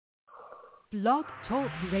Blog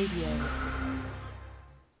Talk Radio.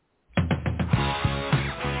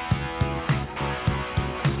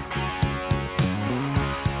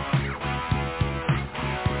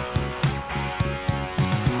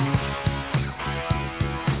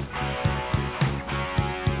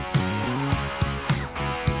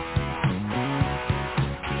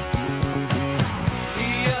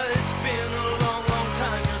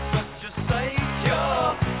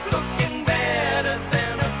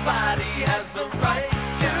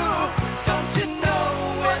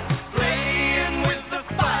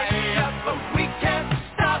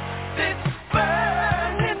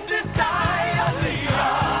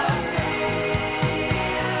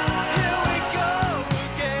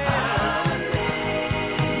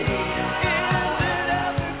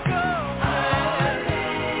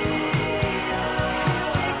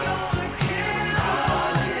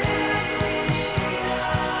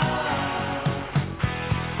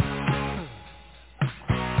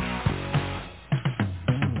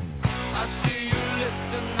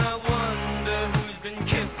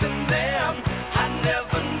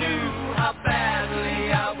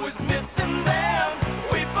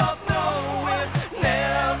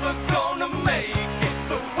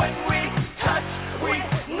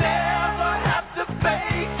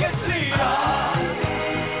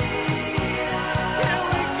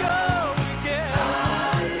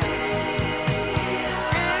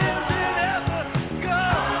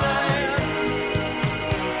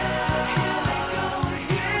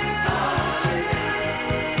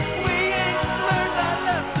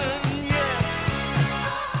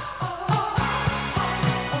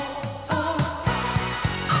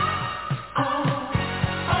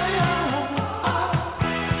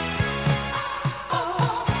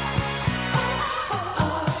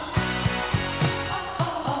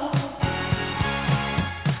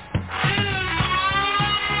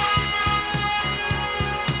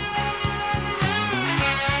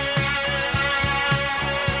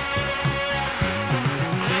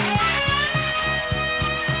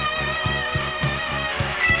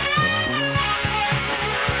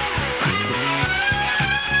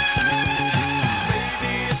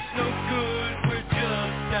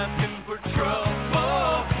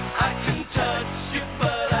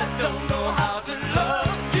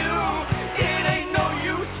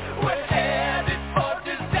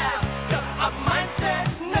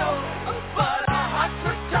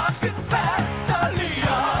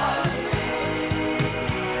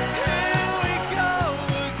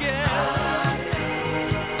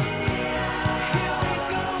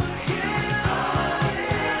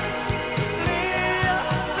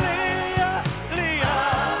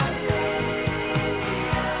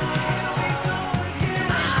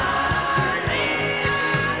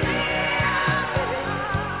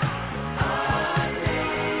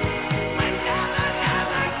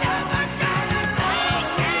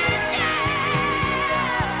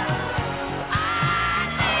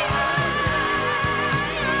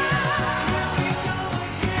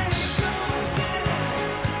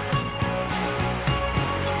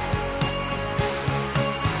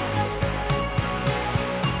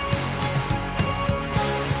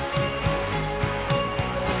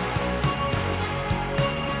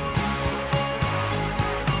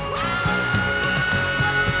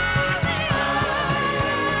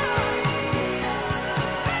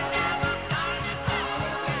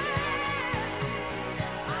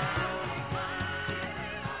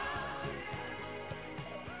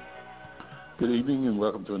 Good evening and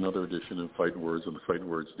welcome to another edition of Fightnwords on the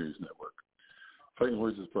Fightnwords News Network.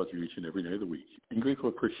 Fightnwords is brought to you each and every day of the week in grateful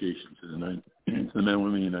appreciation to the men and women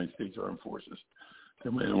of the United States Armed Forces,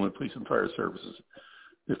 the men and women police and fire services,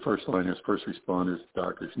 the first liners, first responders,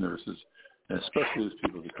 doctors, nurses, and especially those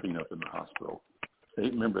people that clean up in the hospital.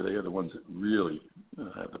 Remember, they are the ones that really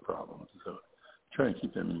have the problems. So try and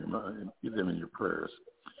keep them in your mind, keep them in your prayers.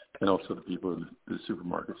 And also the people in the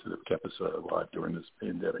supermarkets that have kept us alive during this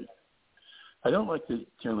pandemic. I don't like to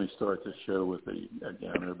generally start the show with a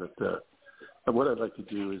downer, but what I'd like to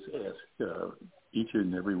do is ask each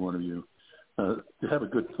and every one of you to have a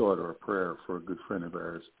good thought or a prayer for a good friend of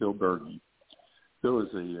ours, Bill Bergey. Bill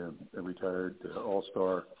is a retired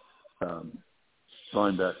all-star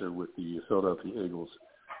linebacker with the Philadelphia Eagles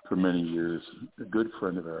for many years, a good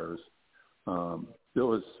friend of ours.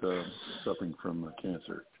 Bill is suffering from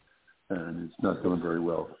cancer, and he's not doing very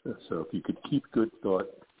well. So if you could keep good thought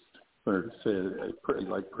or say a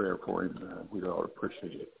light prayer for him, we'd all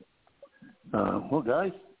appreciate it. Well,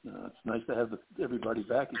 guys, it's nice to have everybody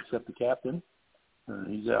back except the captain.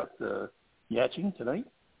 He's out yatching tonight.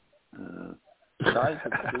 Guys,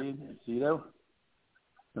 it's Zito.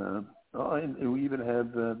 Oh, and we even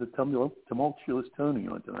have the tumultuous Tony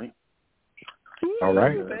on tonight. All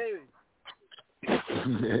right.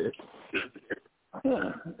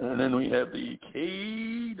 Yeah, and then we have the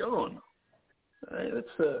Kayden. Let's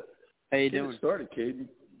how you get doing? It started, Kayden.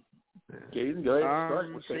 Kayden, go ahead.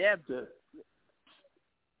 Start.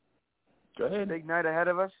 Go ahead. Big night ahead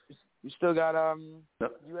of us. We still got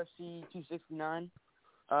UFC 269.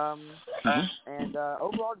 And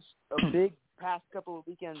overall, just a big past couple of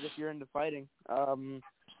weekends if you're into fighting.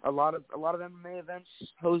 A lot of MMA events.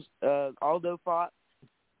 Aldo fought.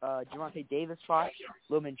 Gervonta Davis fought.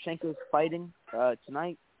 Lomachenko's fighting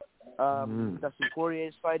tonight. Dustin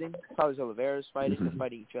Poirier's fighting. Carlos Oliveira's fighting. They're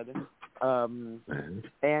fighting each other.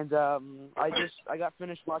 And I got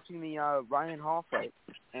finished watching the Ryan Hall fight.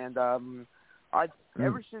 And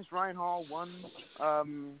ever since Ryan Hall won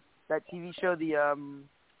that TV show, the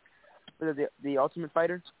Ultimate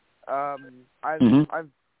Fighter,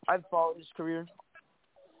 I've followed his career,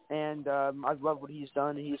 and I've loved what he's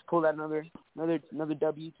done. He's pulled out another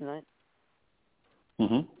W tonight.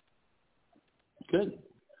 Good.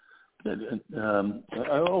 And,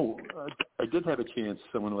 I did have a chance.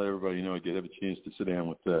 I want to let everybody know I did have a chance to sit down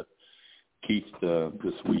with Keith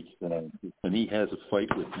this week, and he has a fight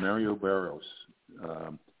with Mario Barrios.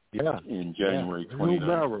 In January 29th.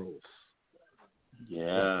 Barrios.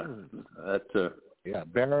 Yeah,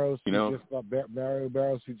 Barrios. Mario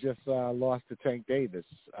Barrios, who just lost to Tank Davis.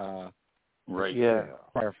 Right. Yeah.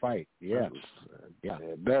 Prior fight. Yeah.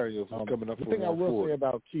 Barrios is coming up. The thing I will say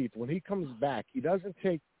about Keith, when he comes back, he doesn't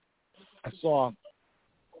take a soft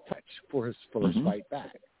touch for his first fight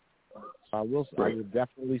back. So I will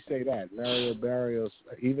definitely say that Mario Barrios,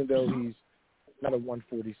 even though he's not a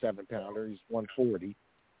 147 pounder, he's 140.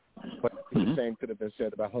 But the same could have been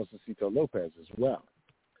said about Zito Lopez as well.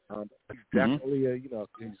 He's definitely he's a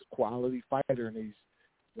quality fighter, and he's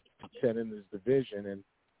top 10 in his division. And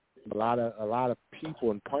a lot of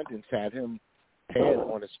people and pundits had him ahead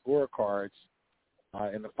on his scorecards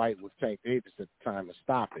in the fight with Tank Davis at the time of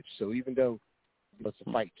stoppage. So even though it's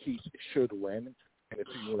a fight Keith should win, and if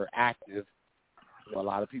he were active, a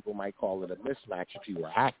lot of people might call it a mismatch if he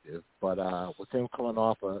were active. But with him coming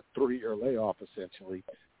off a 3-year layoff, essentially.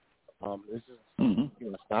 This is,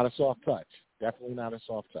 it's not a soft touch. Definitely not a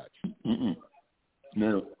soft touch.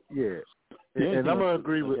 No. Yeah. And I'm going to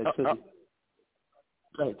agree with... Go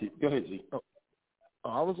ahead, Z.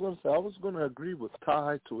 I was going to say, I was going to agree with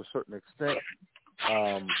Ty to a certain extent.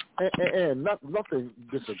 And nothing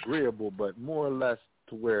disagreeable, but more or less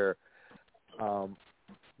to where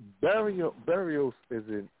Barrios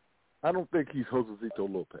isn't... I don't think he's Zito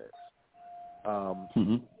Lopez.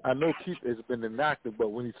 I know Keith has been inactive,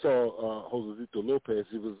 but when he saw Zito Lopez,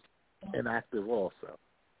 he was inactive also.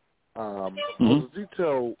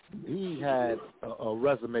 Zito, he had a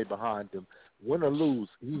resume behind him. Win or lose,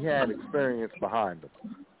 he had experience behind him.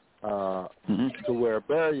 To where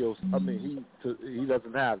Barrios, he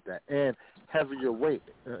doesn't have that. And heavier weight.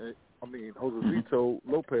 Zito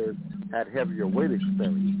Lopez had heavier weight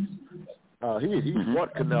experience. He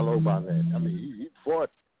fought Canelo by then. He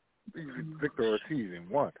fought Victor Ortiz and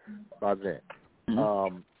won by then.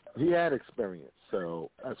 He had experience. So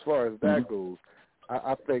as far as that goes,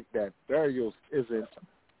 I think that Barrios isn't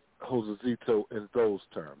Zito in those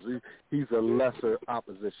terms. He's a lesser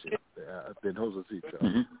opposition than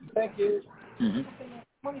Zito. Thank you.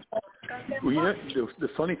 Well, the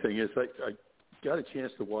funny thing is, I got a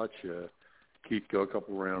chance to watch Keith go a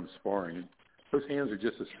couple rounds sparring. Those hands are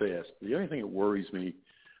just as fast. The only thing that worries me,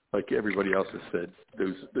 like everybody else has said,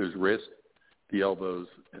 those wrists, the elbows,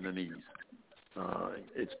 and the knees.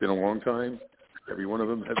 It's been a long time. Every one of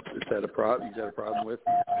them has had a problem. He's had a problem with.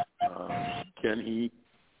 Can he?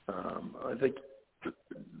 I think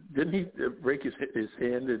didn't he break his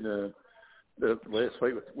hand in the last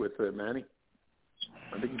fight with Manny?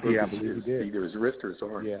 I think he broke either his wrist or his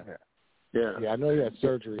arm. Yeah, I know he had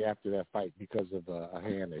surgery after that fight because of a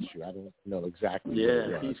hand issue. I don't know exactly what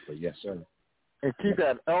it was, but yes, sir. And Keith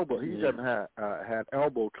had elbow. He hasn't had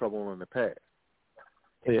elbow trouble in the past.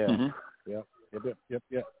 Yeah. Yep.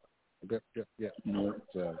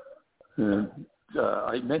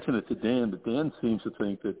 I mentioned it to Dan, but Dan seems to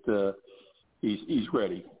think that he's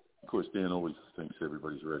ready. Of course, Dan always thinks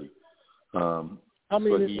everybody's rery.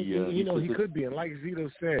 He could be. And like Zito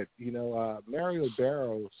said, Mario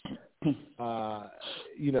Barrios,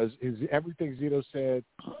 everything Zito said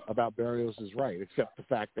about Barrios is right, except the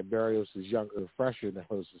fact that Barrios is younger and fresher than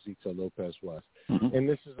Zito Lopez was. And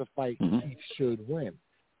this is a fight he should win.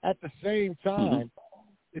 At the same time,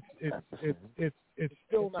 it's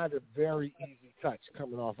still not a very easy touch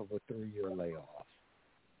coming off of a 3-year layoff.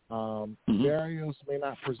 Barrios may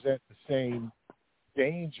not present the same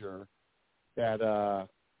danger that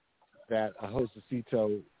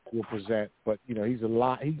Zito will present, but he's a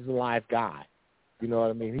live guy. You know what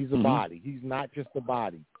I mean? He's a body. He's not just a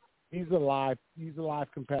body. He's a live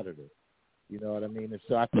competitor. You know what I mean? And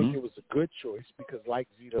so I think it was a good choice because, like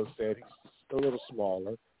Zito said, he's a little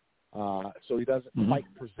smaller, so he doesn't quite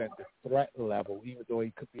present the threat level, even though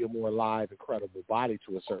he could be a more live, incredible body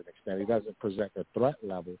to a certain extent. He doesn't present the threat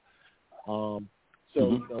level. So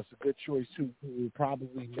it's a good choice who will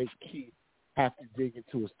probably make Keith have to dig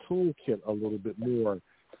into his toolkit a little bit more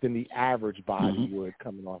than the average body would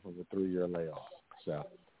coming off of a 3-year layoff. So,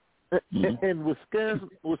 and what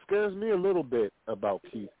scares me a little bit about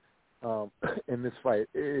Keith in this fight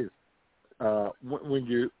is when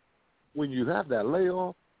you have that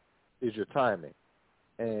layoff is your timing,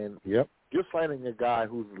 and you're fighting a guy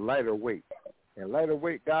who's lighter weight, and lighter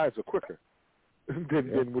weight guys are quicker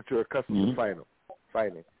than what you're accustomed to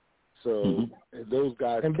fighting. So those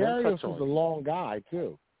guys and can Barrios touch on is a long guy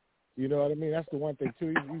too. You know what I mean? That's the one thing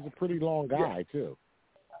too. He's a pretty long guy too.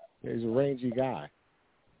 He's a rangy guy.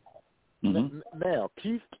 Now,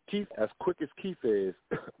 Keith, as quick as Keith is,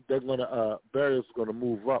 Barrios is gonna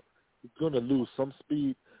move up. He's gonna lose some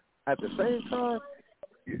speed. At the same time,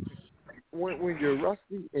 when you're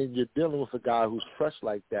rusty and you're dealing with a guy who's fresh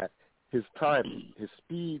like that, his timing, his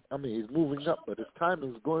speed, he's moving up, but his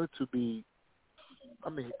timing is going to be,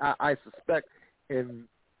 I suspect in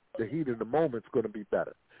the heat of the moment, it's going to be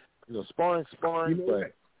better. Sparring,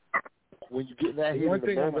 but when you get in that heat of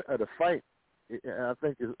the moment of the fight, I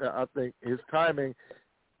think his timing,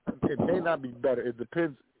 it may not be better. It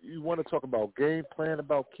depends. You want to talk about game plan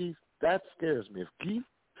about Keith? That scares me. If Keith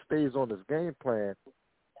stays on his game plan,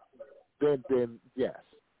 then yes.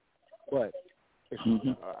 But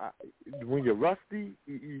when you're rusty,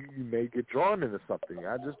 you may get drawn into something.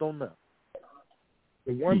 I just don't know.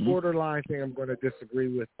 The one borderline thing I'm going to disagree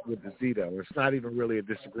with the Zito, it's not even really a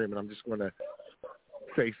disagreement. I'm just going to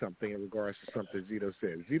say something in regards to something Zito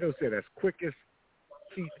said. Zito said, as quick as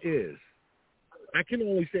Keith is, I can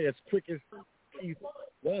only say as quick as Keith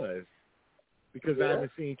was because I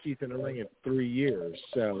haven't seen Keith in the ring in 3 years.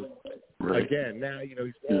 So, again, now, he's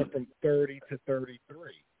going from 30 to 33.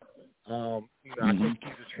 I think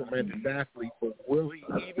he's a tremendous athlete, but will he,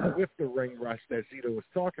 even with the ring rust that Zito was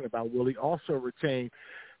talking about, will he also retain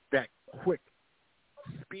that quick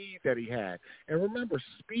speed that he had? And remember,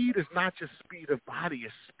 speed is not just speed of body,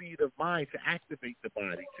 it's speed of mind to activate the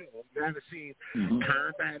body, too. You haven't seen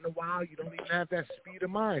combat in a while. You don't even have that speed of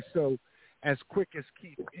mind. So as quick as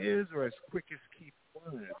Keith is or as quick as Keith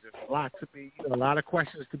was, there's a lot to be, a lot of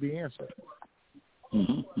questions to be answered.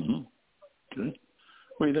 Good.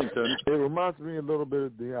 What do you think, Tony? It reminds me a little bit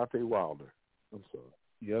of Deontay Wilder. I'm sorry.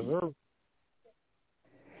 Yes, sir.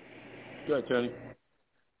 Go ahead, Tony.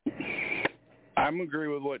 I'm agree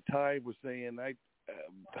with what Ty was saying.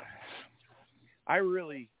 I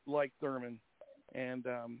really like Thurman, and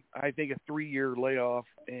I think a 3-year layoff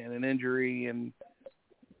and an injury and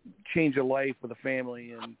change of life with a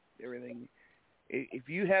family and everything. If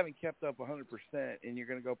you haven't kept up 100% and you're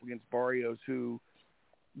going to go up against Barrios, who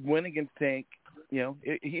went against Tank,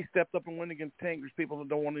 he stepped up and went against Tank. There's people that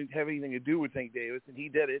don't want to have anything to do with Tank Davis, and he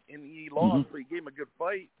did it, and he lost, but he gave him a good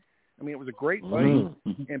fight. It was a great fight,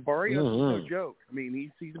 and Barrios is no joke.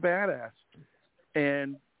 He's a badass,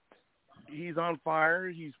 and he's on fire.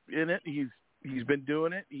 He's in it. He's been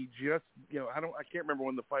doing it. He just, I can't remember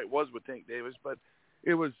when the fight was with Tank Davis, but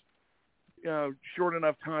it was short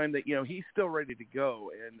enough time that he's still ready to go.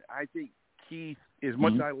 And I think Keith, as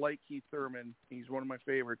much as I like Keith Thurman, he's one of my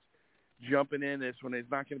favorites. Jumping in this one, it's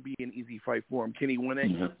not going to be an easy fight for him. Can he win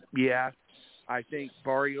it? Yeah. I think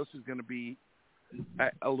Barrios is going to be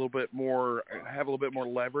have a little bit more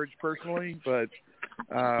leverage personally, but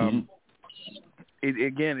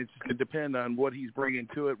it's going to depend on what he's bringing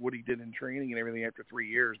to it, what he did in training and everything after 3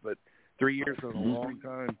 years. But 3 years is a long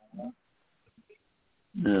time.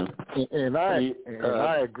 Yeah, and I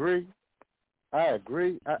agree. I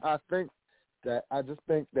just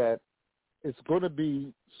think that it's going to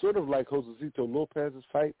be sort of like Josecito Lopez's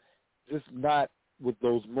fight, just not with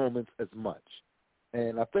those moments as much.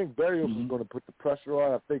 And I think Barrios is going to put the pressure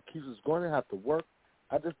on. I think Keith is going to have to work.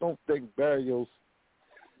 I just don't think Barrios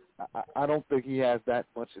 – I don't think he has that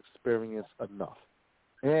much experience enough.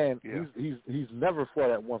 And he's never fought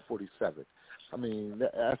at 147.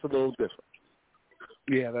 That's a little different.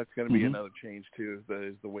 Yeah, that's going to be another change, too,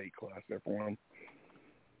 is the weight class there for him.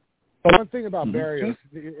 But one thing about Barrios,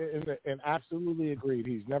 and absolutely agreed,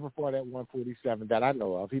 he's never fought at 147 that I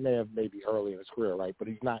know of. He may have maybe early in his career, right? But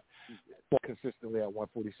he's not consistently at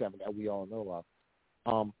 147 that we all know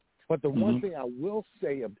of. But the one thing I will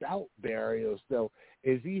say about Barrios, though,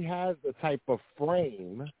 is he has the type of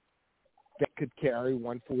frame that could carry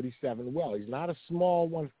 147 well. He's not a small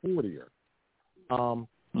 140er. And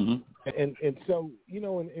so,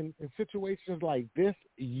 in situations like this,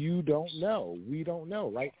 you don't know. We don't know,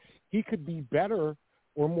 right? He could be better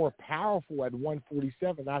or more powerful at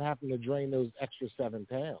 147, not having to drain those extra 7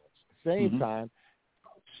 pounds. At the same time,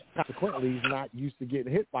 consequently, he's not used to getting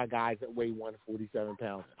hit by guys that weigh 147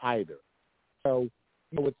 pounds either. So,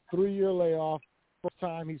 with 3-year layoff, first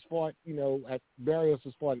time he's fought, at Barrios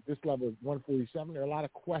has fought at this level of 147, there are a lot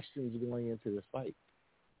of questions going into this fight.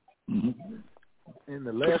 And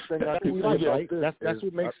the last thing I can say right? That's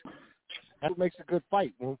what makes a good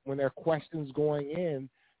fight when there are questions going in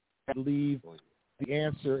that leave the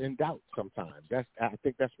answer in doubt. Sometimes I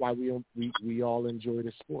think that's why we all enjoy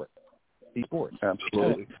the sport.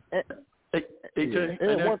 Absolutely. Hey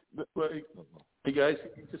guys,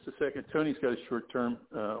 just a second. Tony's got a short term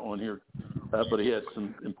on here, but he has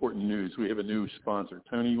some important news. We have a new sponsor.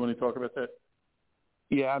 Tony, you want to talk about that?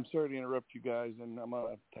 Yeah, I'm sorry to interrupt you guys, and I'm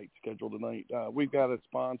on a tight schedule tonight. We've got a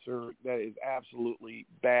sponsor that is absolutely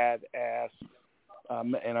badass,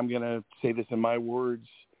 and I'm going to say this in my words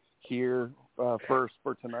here first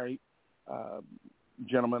for tonight.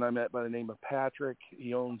 Gentleman I met by the name of Patrick.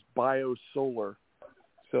 He owns BioSolar.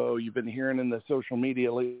 So you've been hearing in the social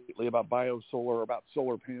media lately about BioSolar, about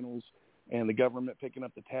solar panels, and the government picking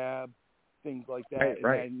up the tab, things like that, and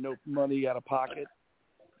had no money out of pocket.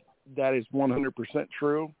 That is 100%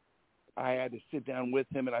 true. I had to sit down with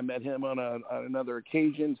him, and I met him on another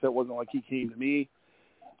occasion, so it wasn't like he came to me.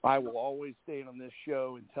 I will always stay on this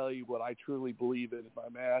show and tell you what I truly believe in if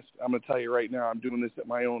I'm asked. I'm going to tell you right now, I'm doing this at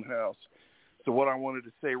my own house. So what I wanted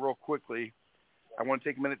to say real quickly, I want to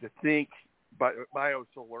take a minute to think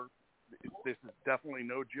BioSolar. This is definitely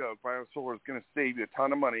no joke. BioSolar is going to save you a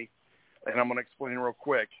ton of money, and I'm going to explain real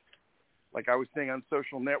quick. Like I was saying, on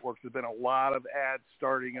social networks, there's been a lot of ads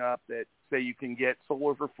starting up that say you can get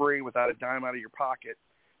solar for free without a dime out of your pocket.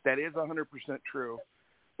 That is 100% true.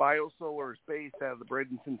 BioSolar is based out of the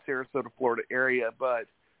Bradenton, Sarasota, Florida area, but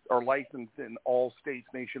are licensed in all states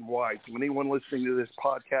nationwide. So anyone listening to this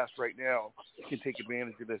podcast right now can take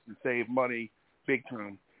advantage of this and save money big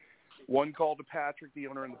time. One call to Patrick, the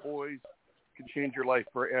owner, and the boys can change your life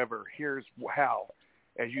forever. Here's how.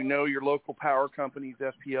 As you know, your local power companies,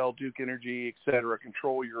 FPL, Duke Energy, et cetera,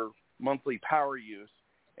 control your monthly power use,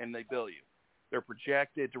 and they bill you. They're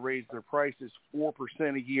projected to raise their prices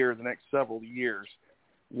 4% a year the next several years.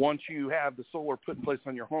 Once you have the solar put in place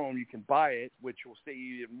on your home, you can buy it, which will save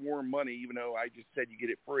you more money, even though I just said you get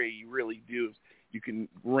it free. You really do. You can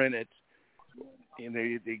rent it, and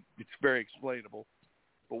it's very explainable.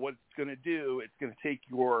 But what it's going to do, it's going to take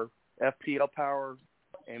your FPL power,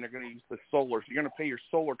 and they're going to use the solar. So you're going to pay your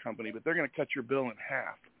solar company, but they're going to cut your bill in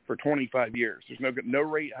half for 25 years. There's no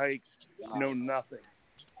rate hikes, no nothing.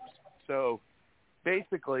 So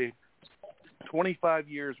basically, 25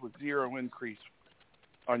 years with zero increase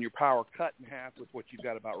on your power, cut in half with what you've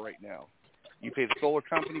got about right now. You pay the solar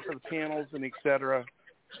company for the panels and et cetera,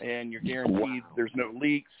 and you're guaranteed there's no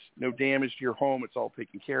leaks, no damage to your home. It's all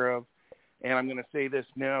taken care of. And I'm going to say this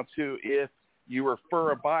now, too. If you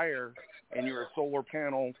refer a buyer and you're a solar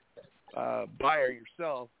panel buyer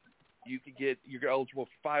yourself, you're eligible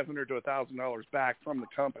for $500 to $1,000 back from the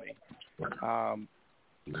company.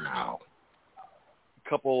 Wow. A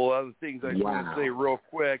couple other things I just want to say real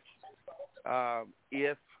quick.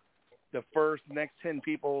 If the next 10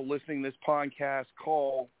 people listening to this podcast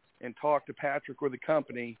call and talk to Patrick or the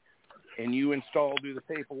company, and you do the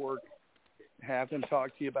paperwork, have them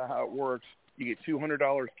talk to you about how it works, you get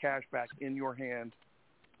 $200 cash back in your hand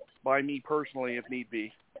by me personally if need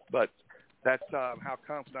be. But that's how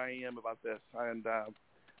confident I am about this. And I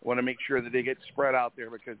want to make sure that they get spread out there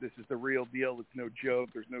because this is the real deal. It's no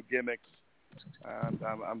joke. There's no gimmicks. And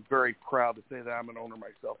I'm very proud to say that I'm an owner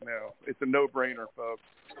myself now. It's a no-brainer, folks.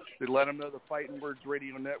 To let them know the Fightnwords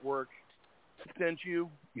Radio Network sent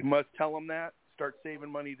you. You must tell them that. Start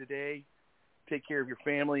saving money today. Take care of your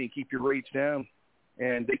family and keep your rates down.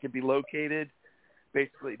 And they can be located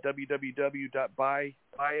basically at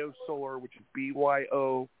www.biosolar, which is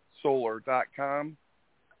BYOsolar.com.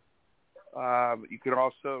 You can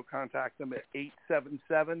also contact them at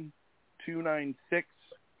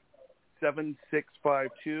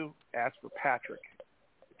 877-296-7652. Ask for Patrick.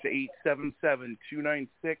 It's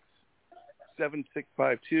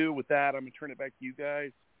 877-296-7652. With that, I'm going to turn it back to you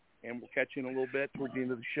guys, and we'll catch you in a little bit towards the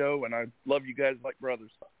end of the show. And I love you guys like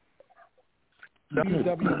brothers.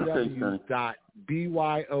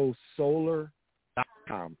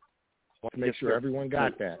 www.byosolar.com. want to make Yes, sure sir. everyone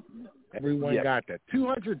got that. Everyone Yep. got that.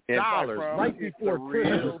 $200 right it's before the real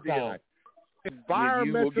Christmas deal. time.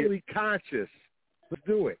 Environmentally conscious. Let's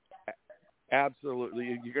do it.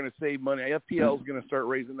 Absolutely. You're going to save money. FPL is going to start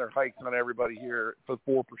raising their hikes on everybody here for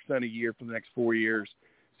 4% a year for the next 4 years.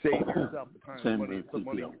 Save yourself the time and money to put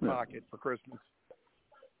money in your pocket for Christmas.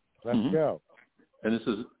 Let's go. And this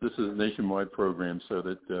is a nationwide program, so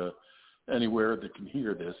that anywhere that can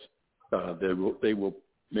hear this, they will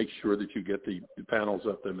make sure that you get the panels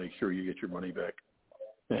up and make sure you get your money back,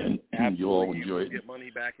 and you'll all enjoy it. Get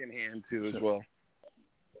money back in hand too as well.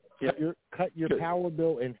 Cut your power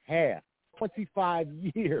bill in half. 25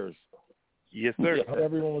 years. Yes, sir.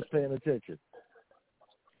 Everyone was paying attention.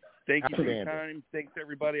 Thank you for your time. Thanks,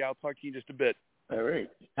 everybody. I'll talk to you in just a bit. All right.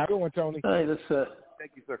 Have a good one, Tony. All right, let's,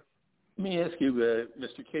 thank you, sir. Let me ask you,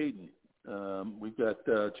 Mr. Kayden. We've got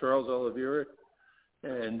Charles Oliveira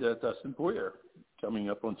and Dustin Poirier coming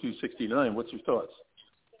up on 269. What's your thoughts?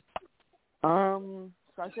 So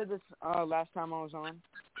I said this last time I was on.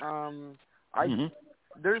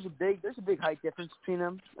 There's a big height difference between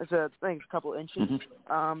them. I think a couple inches,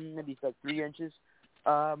 maybe it's like 3 inches.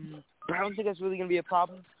 I don't think that's really going to be a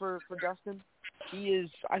problem for Dustin.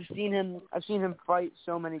 I've seen him fight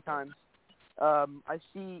so many times.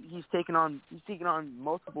 He's taken on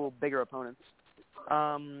multiple bigger opponents.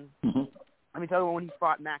 Let me tell you when he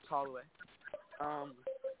fought Max Holloway.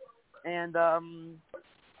 And I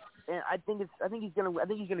think he's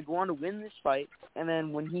gonna go on to win this fight. And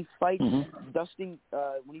then when he fights Justin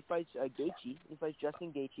Gaethje,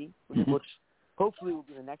 which hopefully will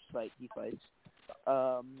be the next fight he fights.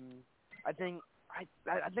 I think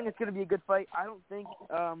it's gonna be a good fight. I don't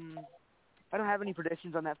have any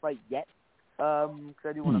predictions on that fight yet, because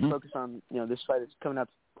I do want to focus on this fight that's coming up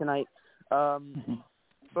tonight.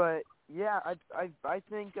 But yeah, I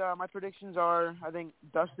think my predictions are I think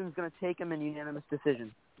Dustin's gonna take him in unanimous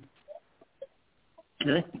decision.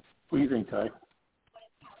 Okay. What do you think, Ty?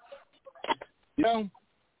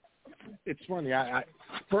 It's funny. I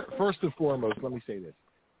first and foremost, let me say this.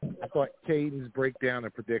 I thought Kayden's breakdown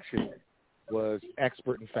and prediction was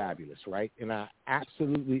expert and fabulous, right? And I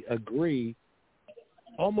absolutely agree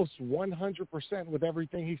almost 100% with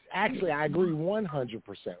everything I agree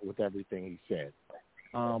 100% with everything he said.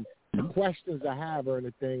 The questions I have are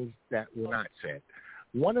the things that were not said.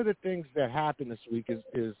 One of the things that happened this week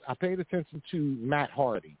is I paid attention to Matt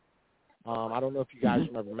Hardy. I don't know if you guys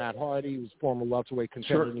remember Matt Hardy. He was former welterweight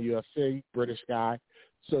contender in the UFC, British guy.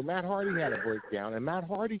 So Matt Hardy had a breakdown, and Matt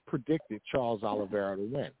Hardy predicted Charles Oliveira to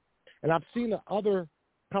win. And I've seen the other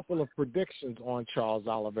couple of predictions on Charles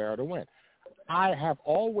Oliveira to win. I have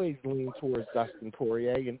always leaned towards Dustin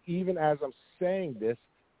Poirier, and even as I'm saying this,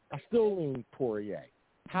 I still lean Poirier.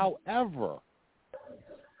 However,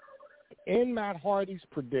 in Matt Hardy's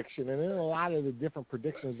prediction and in a lot of the different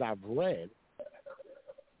predictions I've read,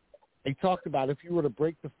 they talked about if you were to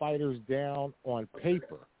break the fighters down on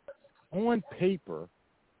paper,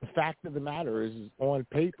 the fact of the matter is on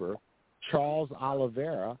paper, Charles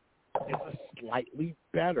Oliveira is a slightly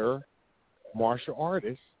better martial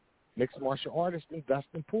artist, mixed martial artist than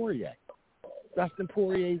Dustin Poirier. Dustin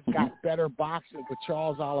Poirier's got better boxing, but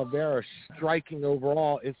Charles Oliveira's striking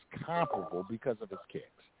overall is comparable because of his kicks.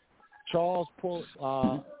 Charles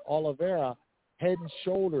Oliveira, head and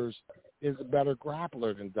shoulders, is a better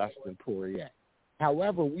grappler than Dustin Poirier.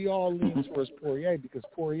 However, we all lean towards Poirier because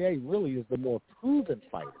Poirier really is the more proven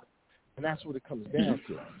fighter, and that's what it comes down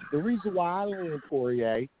to. The reason why I lean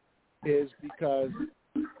Poirier is because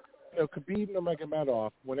Khabib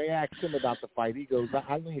Nurmagomedov, when they asked him about the fight, he goes,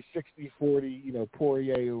 I lean 60-40,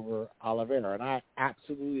 Poirier over Oliveira, and I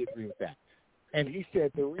absolutely agree with that. And he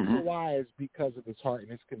said the reason why is because of his heart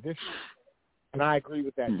and his condition, and I agree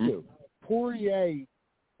with that too. Poirier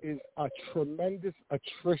is a tremendous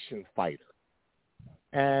attrition fighter,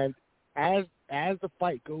 and as the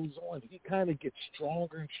fight goes on, he kind of gets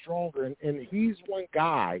stronger and stronger, and he's one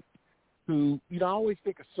guy who, I always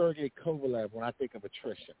think of Sergey Kovalev when I think of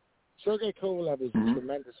attrition. Sergey Kovalev is a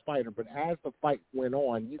tremendous fighter, but as the fight went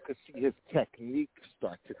on, you could see his technique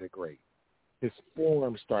start to degrade. His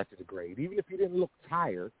form start to degrade. Even if he didn't look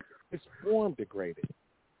tired, his form degraded.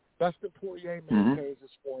 Dustin Poirier maintains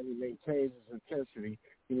his form. He maintains his intensity.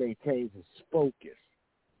 He maintains his focus.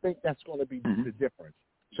 I think that's going to be the difference.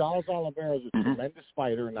 Charles Oliveira is a tremendous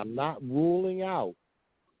fighter, and I'm not ruling out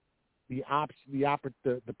the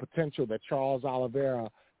potential that Charles Oliveira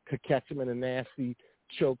could catch him in a nasty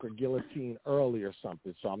choke or guillotine early or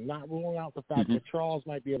something. So I'm not ruling out the fact that Charles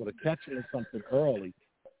might be able to catch him in something early.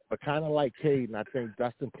 But kind of like Kayden, I think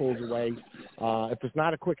Dustin pulls away. If it's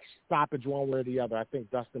not a quick stoppage one way or the other, I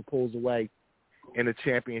think Dustin pulls away in the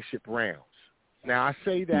championship rounds. Now, I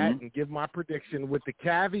say that and give my prediction with the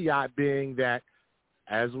caveat being that,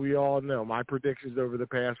 as we all know, my predictions over the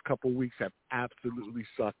past couple weeks have absolutely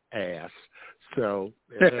sucked ass. So,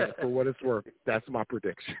 for what it's worth, that's my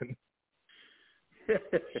prediction.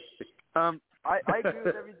 I agree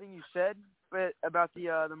with everything you said, but about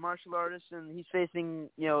the martial artist, and he's facing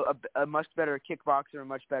a much better kickboxer, a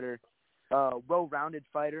much better well-rounded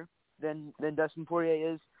fighter than Dustin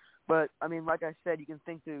Poirier is. But I mean, like I said, you can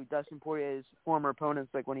think to Dustin Poirier's former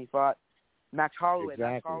opponents, like when he fought Max Holloway.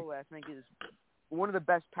 Exactly. Max Holloway, I think, is one of the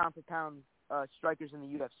best pound-for-pound strikers in the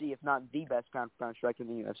UFC, if not the best pound-for-pound striker in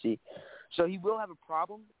the UFC. So he will have a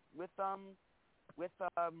problem with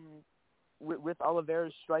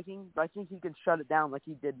Oliveira's striking, but I think he can shut it down like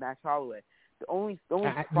he did Max Holloway. The only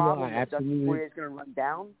problem that Dustin Poirier is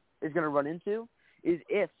going to run into is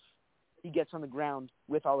if he gets on the ground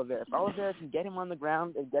with Oliveira. If Oliveira can get him on the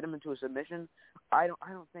ground and get him into a submission, I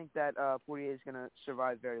don't think that Poirier is going to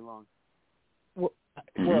survive very long. Well,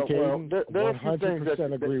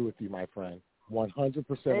 100% agree with you, my friend. 100%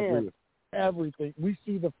 agree with everything. We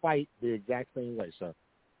see the fight the exact same way, sir.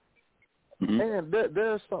 And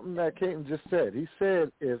there's something that Kayden just said. He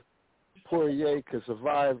said if Poirier could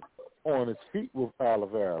survive on his feet with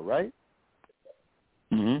Oliveira, right?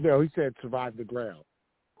 No, he said survive the ground.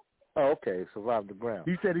 Oh, okay, survive the ground.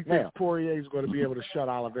 He said he thinks Poirier is going to be able to shut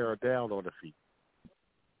Oliveira down on the feet.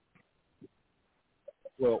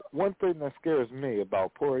 Well, one thing that scares me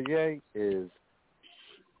about Poirier is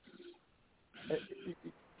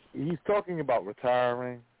he's talking about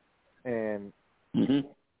retiring, and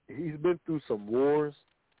he's been through some wars,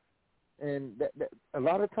 and that a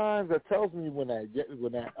lot of times that tells me when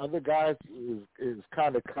that other guy is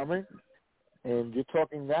kind of coming, and you're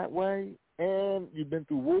talking that way, and you've been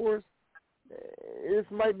through wars, this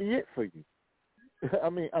might be it for you. I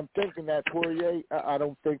mean, I'm thinking that Poirier, I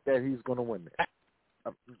don't think that he's going to win this.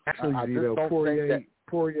 Actually, Zito,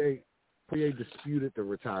 Poirier disputed the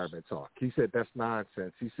retirement talk. He said that's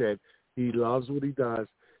nonsense. He said he loves what he does.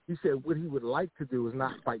 He said what he would like to do is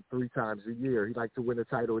not fight 3 times a year. He'd like to win a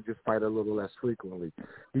title and just fight a little less frequently.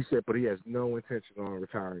 He said, but he has no intention on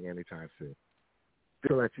retiring anytime soon.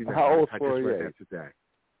 To let you know, how old I Poirier? just read that today.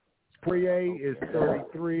 Poirier is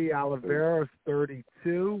 33. Oliveira is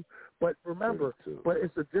 32. But remember, 32. But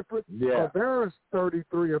it's a different. Oliveira's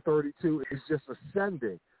 33 or 32 is just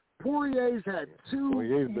ascending. Poirier's had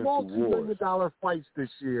 2 multi-million-dollar fights this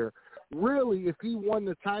year. Really, if he won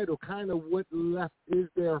the title, kind of what left is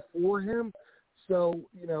there for him? So,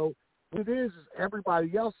 what it is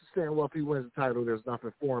everybody else is saying, well, if he wins the title, there's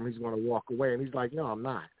nothing for him. He's going to walk away. And he's like, no, I'm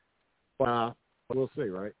not. But we'll see,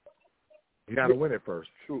 right? You got to win it first.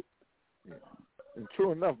 True. Yeah. And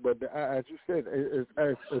true enough, but as you said, it's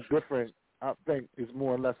a different, I think it's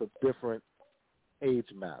more or less a different age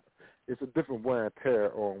matter. It's a different wear and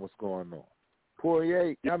tear on what's going on.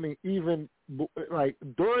 Poirier, I mean, even like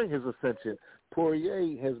during his ascension, Poirier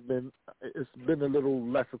it's been a little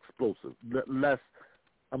less explosive, less.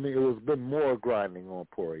 I mean, it has been more grinding on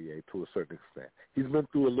Poirier to a certain extent. He's been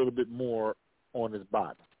through a little bit more on his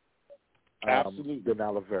body, than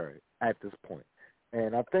Oliveira at this point.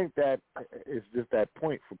 And I think that it's just that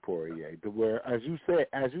point for Poirier, to where, as you said,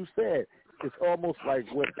 it's almost like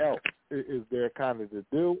what else is there kind of to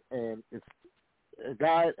do, and it's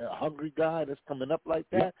a hungry guy that's coming up like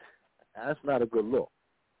that. That's not a good look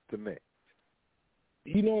to me.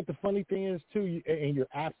 You know what the funny thing is too, and you're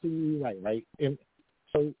absolutely right? And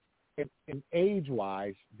so, in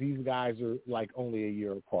age-wise, these guys are like only a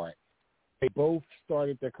year apart. They both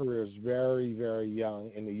started their careers very, very young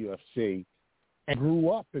in the UFC. And grew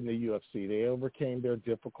up in the UFC. They overcame their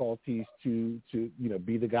difficulties to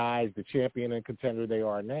be the guys, the champion and contender they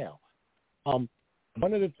are now. One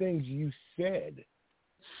of the things you said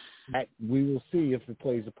that we will see if it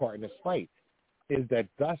plays a part in this fight is that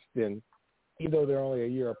Dustin, even though they're only a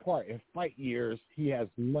year apart, in fight years, he has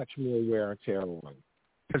much more wear and tear on him.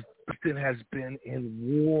 Because Dustin has been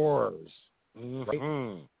in wars.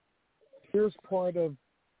 Right? Here's part of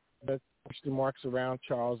the question marks around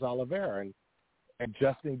Charles Oliveira. And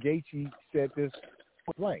Justin Gaethje said this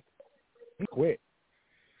blank. He quit.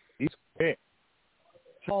 He's quit.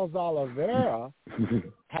 Charles Oliveira,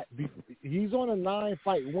 he's on a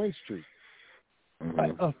 9-fight win streak.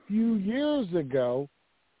 But a few years ago,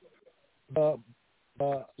 the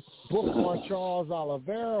book on Charles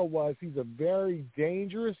Oliveira was he's a very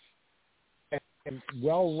dangerous and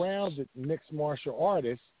well-rounded mixed martial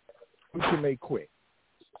artist who can make quit.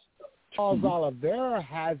 Charles Oliveira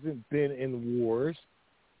hasn't been in wars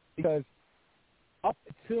because up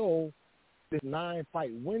until this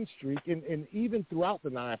 9-fight win streak, and even throughout the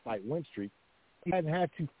 9-fight win streak, he hadn't had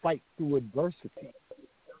to fight through adversity.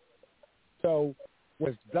 So,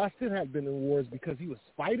 whereas Dustin had been in wars because he was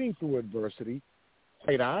fighting through adversity,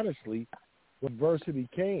 quite honestly, when adversity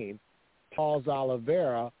came, Charles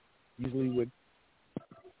Oliveira usually would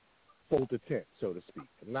fold the tent, so to speak.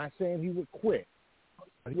 I'm not saying he would quit.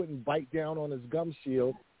 He wouldn't bite down on his gum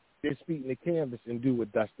shield, his feet in the canvas, and do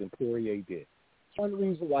what Dustin Poirier did. It's one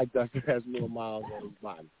reason why Dustin has more miles on his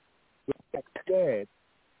body. With that said,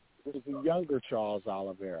 it was a younger Charles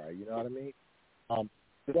Oliveira, you know what I mean?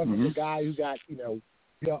 It wasn't the guy who got,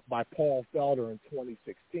 beat up by Paul Felder in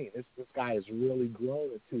 2016. This guy has really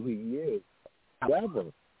grown into who he is. However,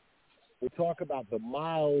 we talk about the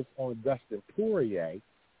miles on Dustin Poirier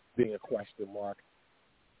being a question mark.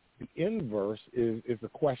 The inverse is a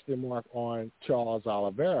question mark on Charles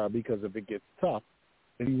Oliveira, because if it gets tough,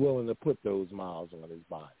 then he's willing to put those miles on his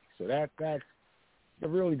body. So that's a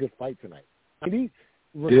really good fight tonight.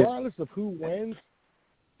 Regardless of who wins,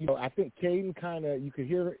 I think Kayden you could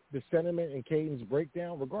hear the sentiment in Kayden's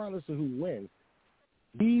breakdown. Regardless of who wins,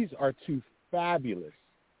 these are two fabulous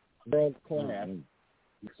world-class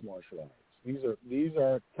mixed martial arts. These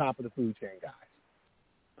are top of the food chain guys.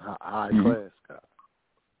 High-class guys.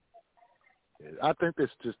 I think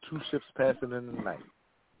there's just two ships passing in the night.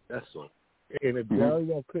 That's all. And it very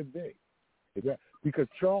well could be. Because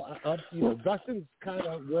Charles, Dustin's kind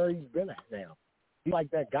of where he's been at now. He's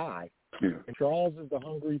like that guy. Yeah. And Charles is the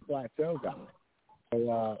hungry plateau guy.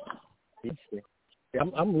 So, interesting.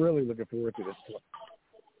 I'm really looking forward to this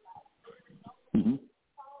one.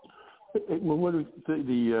 Well, what is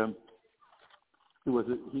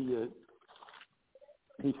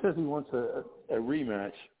he says he wants a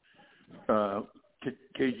rematch.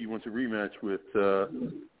 KG wants a rematch with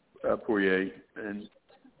Poirier, and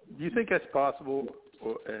do you think that's possible?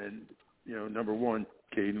 And number one,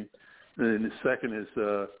 Kayden, and the second is,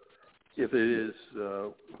 if it is,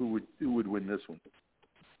 who would win this one?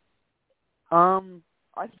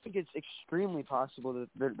 I think it's extremely possible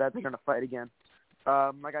that they're going to fight again.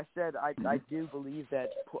 Like I said, I do believe that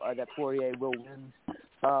Poirier will win,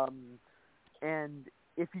 and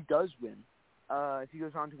if he does win, if he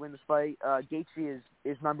goes on to win this fight, Gaethje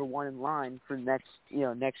is number one in line for next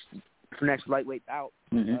lightweight bout.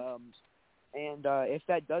 And if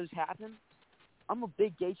that does happen, I'm a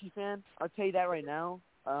big Gaethje fan. I'll tell you that right now.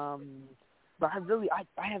 But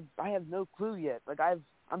I have no clue yet. Like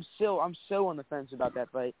I'm so on the fence about that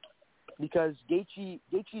fight, because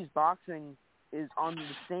Gaethje's boxing is on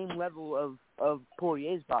the same level of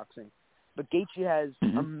Poirier's boxing, but Gaethje has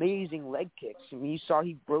amazing leg kicks. I mean, you saw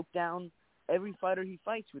he broke down every fighter he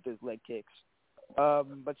fights with his leg kicks.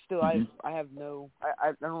 But still, I don't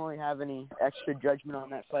really have any extra judgment on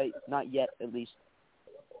that fight, not yet, at least.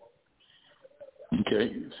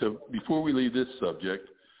 Okay, so before we leave this subject,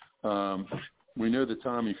 we know that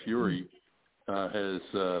Tommy Fury has,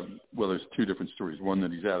 there's two different stories. One,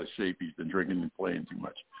 that he's out of shape, he's been drinking and playing too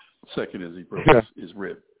much. Second is he broke his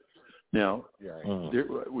rib. Now,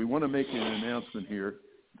 we want to make an announcement here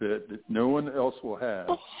that no one else will have,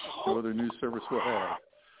 no other news service will have.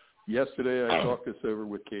 Yesterday, I talked this over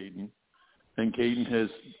with Kayden, and Kayden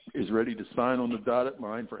is ready to sign on the dotted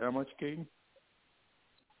line for how much, Kayden?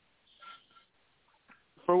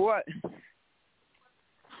 For what?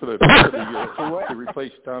 To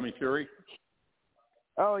replace Tommy Fury.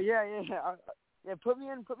 Oh yeah. Put me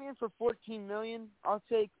in for $14 million. I'll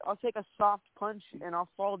take a soft punch and I'll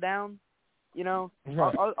fall down. I'll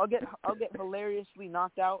get hilariously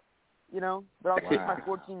knocked out. But I'll take my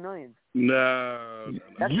 $14 million. No.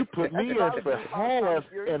 You put me in for half,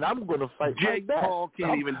 and I'm going to fight Jake Paul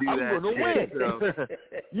can't even do that. I'm going to win. So.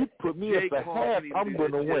 You put me in for half, I'm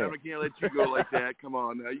going to win. I can't let you go like that. Come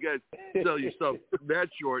on now, you guys sell yourself that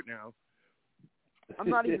short now. I'm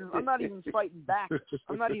not even fighting back.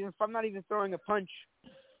 I'm not even throwing a punch.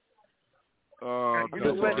 Oh, you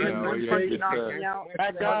just let him knock me out.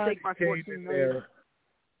 I'll take my $14 million.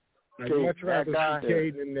 I'd much rather see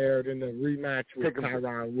Kayden in there than the rematch with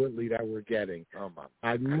Tyron Woodley that we're getting.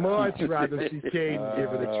 I'd much rather see Kayden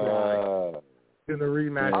give it a try than the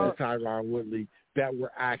rematch with Tyron Woodley that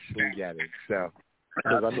we're actually getting. So,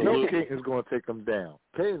 because I know Kayden's going to take him down.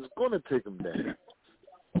 Kayden's going to take him down.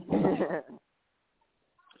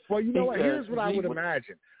 Well, you know what? Here's what I would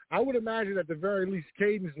imagine. I would imagine at the very least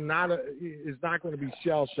Kayden's is not going to be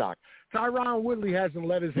shell-shocked. Tyron Woodley hasn't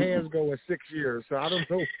let his hands go in 6 years, so I don't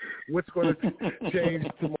know what's going to change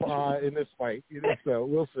tomorrow in this fight. So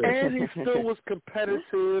we'll see. And he still was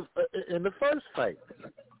competitive in the first fight.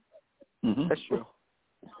 That's true.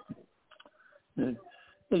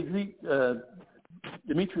 Hey,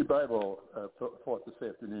 Dimitri Bivol fought this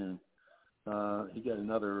afternoon. he got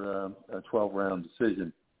another 12-round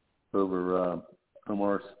decision over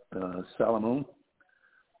Omar Salamone.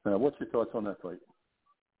 What's your thoughts on that fight?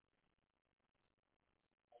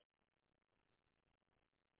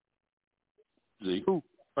 Z? Who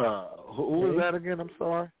was that again? I'm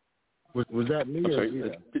sorry. Was that me or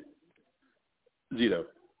Zito? Zito.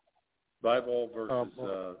 Bivol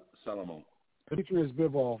versus Salamone. Demetrius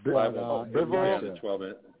Bivol. Bivol? 12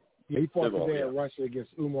 minutes. Yeah, he fought Bivol, today at Russia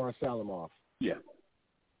against Umar Salamov. Yeah.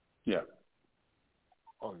 Yeah.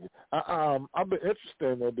 Oh, yeah. I've been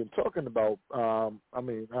interested. They've been talking about.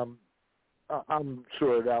 I'm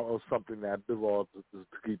sure that was something that Bivol to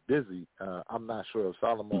keep busy. I'm not sure of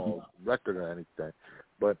Salamov's record or anything,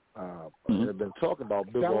 but they've been talking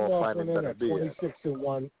about Bivol finding better BS.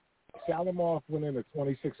 26-1. Salamov went in at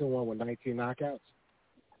 26-1 with 19 knockouts.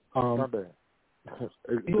 Not bad. He's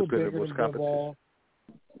bigger than Bivol.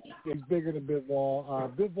 He's bigger than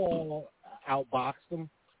Bivol. Bivol outboxed him,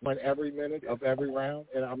 went every minute of every round,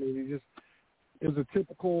 and I mean, it was a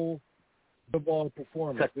typical Bivol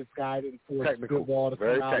performance. This guy didn't force Bivol to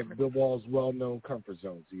come out of Bivol's well-known comfort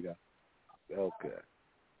zone, Zito. Okay.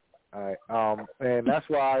 All right. And that's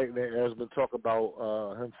why there's been talk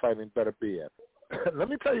about him fighting better BF. Let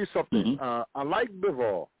me tell you something. I like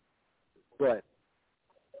Bivol, but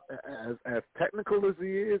as technical as he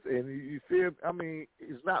is, and you feel, I mean,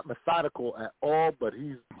 he's not methodical at all, but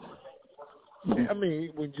I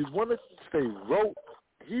mean, when you want to say rope,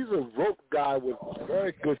 he's a rope guy with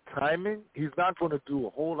very good timing. He's not going to do a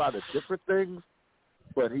whole lot of different things,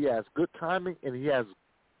 but he has good timing, and he has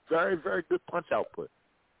very, very good punch output,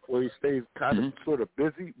 where he stays kind of sort of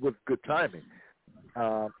busy with good timing.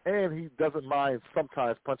 And he doesn't mind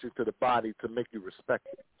sometimes punching to the body to make you respect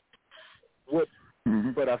it.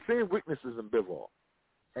 But I've seen weaknesses in Bivol,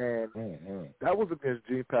 and that was against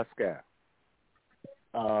Jean Pascal.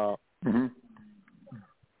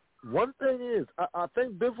 One thing is, I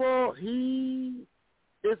think Bivol, he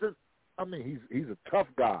isn't. I mean, he's a tough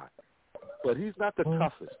guy, but he's not the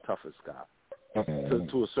toughest guy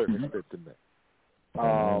to a certain extent to me.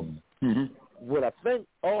 What I think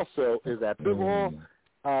also is that Bivol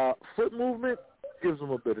foot movement gives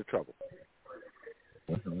him a bit of trouble.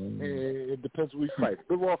 It depends who he fights.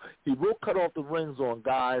 Bivol, he will cut off the rings on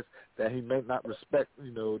guys that he may not respect,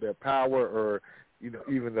 their power or,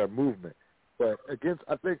 even their movement. But I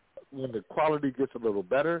think when the quality gets a little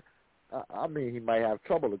better, I mean, he might have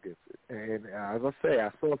trouble against it. And as I say,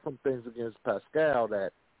 I saw some things against Pascal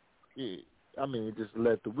that, it just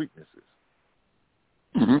led to weaknesses.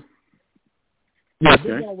 Yeah,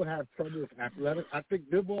 Bivol would have trouble with athletics. I think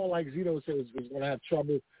Bivol, like Zito says, was going to have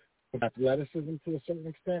trouble with athleticism to a certain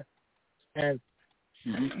extent. And,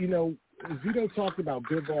 Zito talked about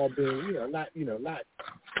Bivol being, not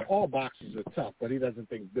all boxers are tough, but he doesn't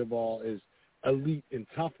think Bivol is elite in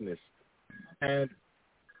toughness. And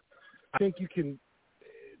I think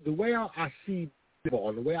the way I see Bivol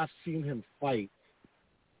and the way I've seen him fight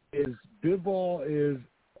is Bivol is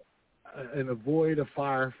an avoid a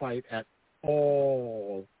firefight at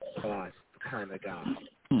all costs kind of guy.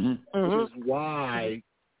 Which is why,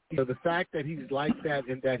 the fact that he's like that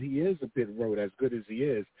and that he is a bit road as good as he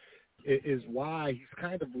is why he's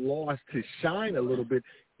kind of lost his shine a little bit,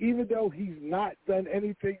 even though he's not done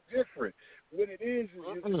anything different. What it is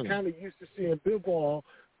you're kind of used to seeing Bivol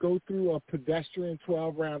go through a pedestrian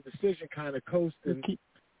 12-round decision, kind of coasting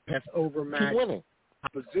past overmatched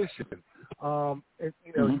opposition.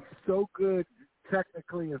 He's so good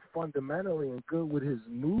technically and fundamentally and good with his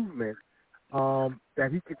movement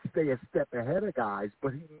that he could stay a step ahead of guys,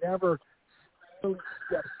 but he never really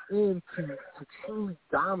steps in to truly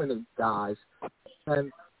dominate guys.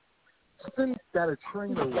 And something that a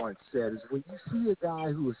trainer once said is when you see a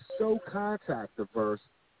guy who is so contact averse,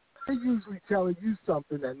 they're usually telling you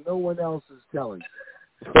something that no one else is telling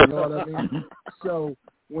you. You know what I mean? So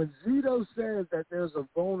when Zito says that there's a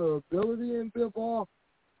vulnerability in Bivol,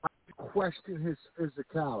 I question his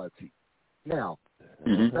physicality. Now,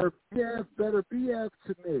 Better BF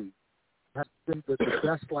to me has been the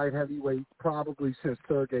best light heavyweight probably since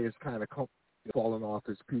Sergey has kind of fallen off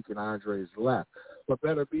his peak and Andre's left. But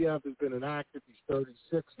Better BF has been inactive. He's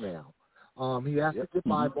 36 now. He has to get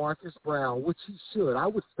by Marcus Brown, which he should. I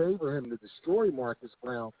would favor him to destroy Marcus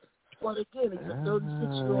Brown. But again, he's a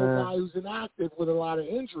 36-year-old guy who's inactive with a lot of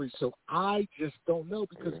injuries. So I just don't know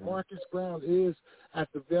because Marcus Brown is,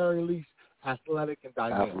 at the very least, athletic and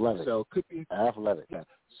dynamic. So it could be athletic. Yeah.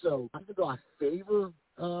 So even though I favor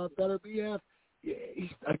Better BF,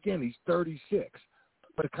 he's 36.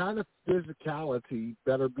 But the kind of physicality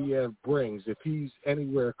Better BF brings, if he's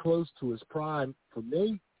anywhere close to his prime, for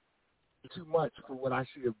me, too much for what I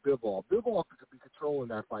see of Bivol. Bivol could be controlling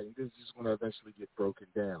that fight, and this is just going to eventually get broken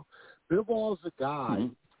down. Bivol's a guy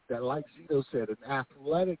that, like Zito said, an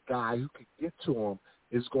athletic guy who can get to him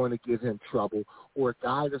is going to give him trouble, or a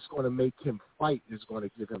guy that's going to make him fight is going to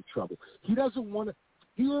give him trouble. He doesn't want to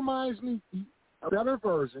 – he reminds me – a better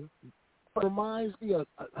version, reminds me a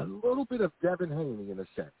little bit of Devin Haney in a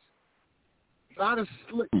sense. Not a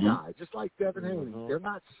slick guy, just like Devin Haney. They're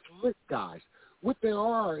not slick guys. What they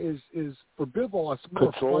are is for Bivol, it's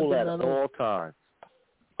more control fundamental. at all times.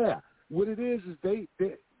 Yeah. What it is they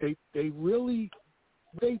really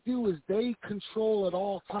 – they do is they control at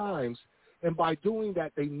all times, and by doing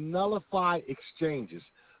that, they nullify exchanges.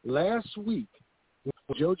 Last week,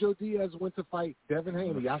 when JoJo Diaz went to fight Devin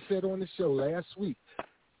Haney, I said on the show last week,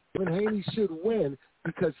 Devin Haney should win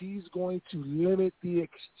because he's going to limit the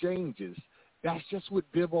exchanges. That's just what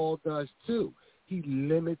Bivol does too. He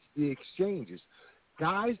limits the exchanges.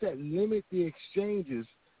 Guys that limit the exchanges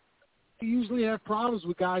usually have problems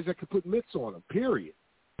with guys that can put mitts on them, period.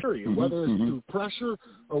 Whether it's through pressure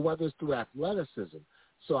or whether it's through athleticism.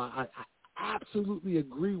 So I absolutely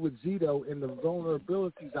agree with Zito in the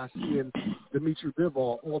vulnerabilities I see in Dimitri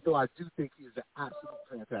Bivol, although I do think he is an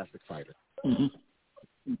absolutely fantastic fighter.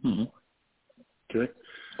 Okay.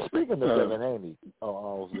 Speaking of Devin Haney, I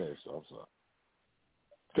was there, so I'm sorry.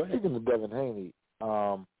 Go ahead. Speaking of Devin Haney,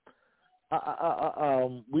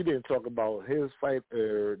 we didn't talk about his fight,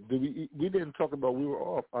 or we didn't talk about, we were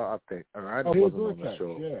off, I think. I wasn't on the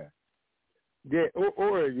show.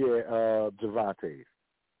 Gervonta's.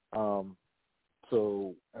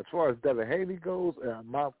 So as far as Devin Haney goes,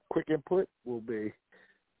 my quick input will be,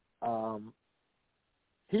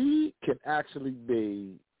 he can actually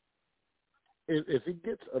be, if he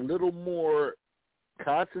gets a little more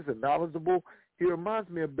conscious and knowledgeable, he reminds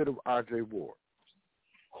me a bit of Andre Ward.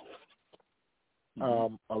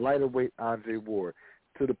 A lighter weight Andre Ward,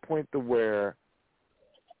 to the point to where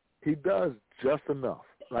he does just enough.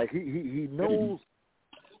 Like he knows,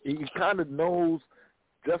 he kind of knows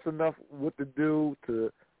just enough what to do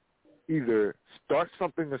to either start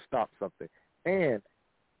something or stop something. And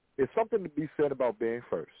it's something to be said about being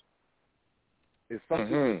first. It's something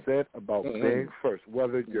to be said about being first,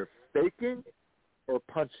 whether you're faking or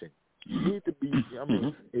punching. You need to be,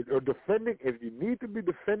 or defending. If you need to be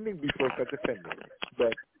defending, be first at defending.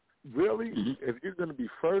 But really, if you're going to be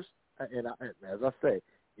first, and as I say,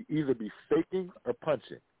 you either be faking or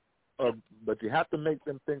punching. But you have to make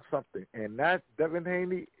them think something. And that Devin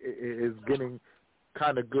Haney is getting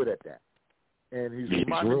kind of good at that. And he's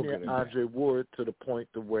reminding me of Andre Ward to the point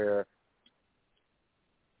to where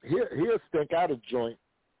he'll stink out a joint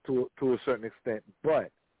to a certain extent, but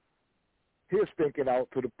he'll stink it out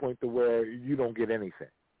to the point to where you don't get anything.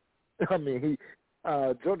 I mean,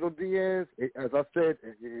 JoJo Diaz, as I said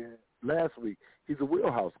last week, he's a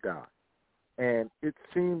wheelhouse guy. And it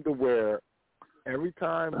seemed to where every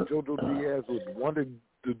time JoJo Diaz would want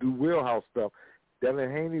to do wheelhouse stuff, Devin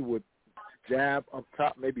Haney would jab up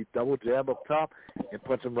top, maybe double jab up top, and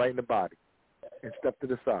punch him right in the body and step to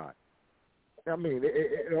the side. I mean,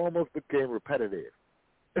 it almost became repetitive.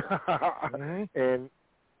 And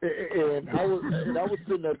I was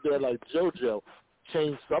sitting up there like, JoJo,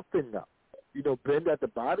 change something up. You know, bend at the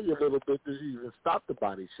body a little bit to even stop the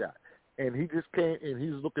body shot. And he just came, and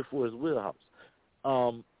he's looking for his wheelhouse.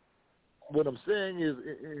 What I'm saying is,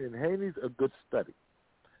 and Haney's a good study.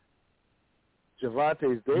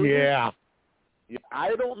 Gervonta's Davis. Yeah.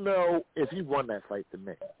 I don't know if he won that fight to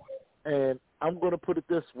me. And I'm going to put it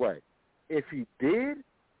this way. If he did,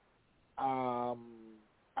 I'm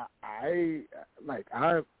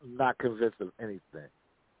not convinced of anything.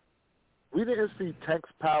 We didn't see Tank's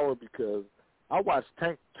power because I watched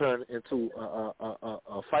Tank turn into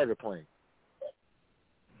a fighter plane.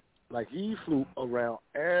 Like, he flew around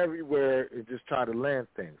everywhere and just tried to land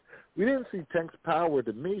things. We didn't see Tank's power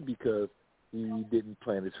to me because he didn't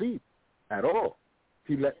plant his feet at all.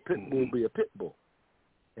 He let Pitbull be a Pitbull.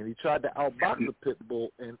 And he tried to outbox the Pitbull,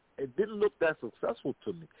 and it didn't look that successful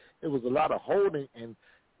to me. It was a lot of holding, and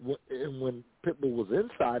when Pitbull was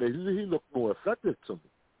inside, he looked more effective to me.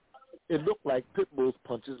 It looked like Pitbull's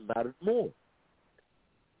punches mattered more.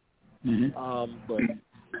 But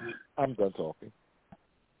I'm done talking.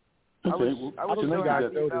 Okay. I was so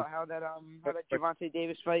happy about how that Gervonta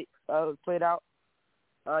Davis fight played out.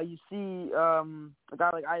 You see a guy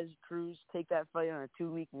like Isaac Cruz take that fight on a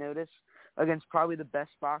 2-week notice against probably the best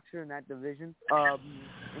boxer in that division, and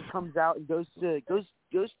comes out and goes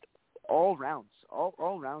all rounds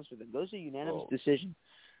with him. Goes to unanimous decision,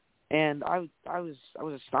 and I was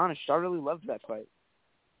astonished. I really loved that fight.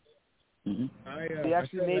 He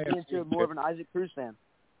actually made me into more of an Isaac Cruz fan.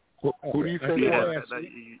 Who do you think won?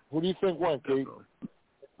 Who do you think won, Kate?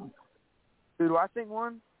 Who do I think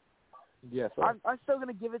won? Yes, I'm still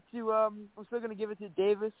gonna give it to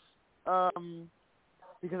Davis,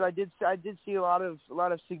 because I did see a lot of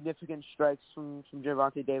significant strikes from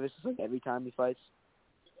Gervonta Davis like every time he fights.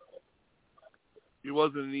 It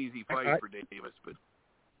wasn't an easy fight for Davis, but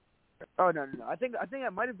no. I think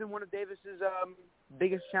that might have been one of Davis's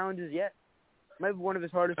biggest challenges yet. Might have been one of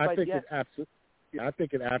his hardest fights yet. I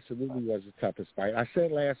think it absolutely was the toughest fight. I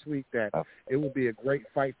said last week that it would be a great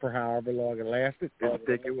fight for however long it lasted. Didn't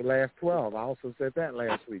think it would last 12. I also said that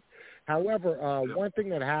last week. However, one thing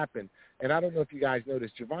that happened, and I don't know if you guys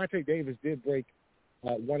noticed, Gervonta Davis did break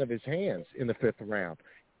one of his hands in the 5th round.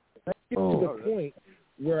 Let's get to the point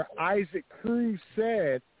where Isaac Cruz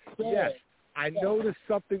said, yes, I noticed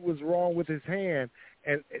something was wrong with his hand,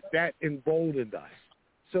 and that emboldened us.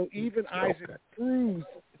 So even Isaac Cruz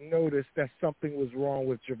noticed that something was wrong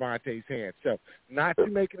with Gervonta's hand. So not to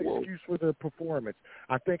make an excuse for the performance,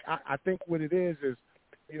 I think what it is,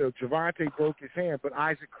 Gervonta broke his hand, but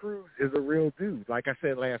Isaac Cruz is a real dude. Like I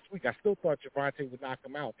said last week, I still thought Gervonta would knock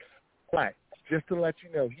him out. But just to let you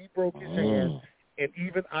know, he broke his hand, and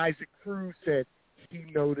even Isaac Cruz said he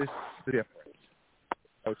noticed the difference.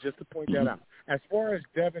 So just to point that out. As far as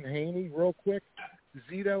Devin Haney, real quick,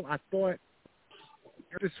 Zito, I thought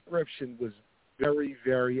your description was very,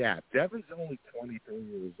 very apt. Devin's only 23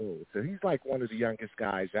 years old, so he's like one of the youngest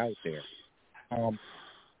guys out there.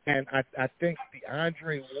 And I think the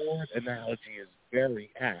Andre Ward analogy is very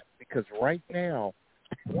apt because right now,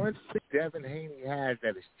 one thing Devin Haney has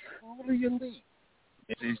that is truly elite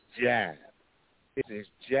is his jab. It's his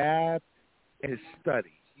jab and his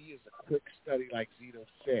study. He is a quick study, like Zito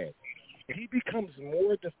said. If he becomes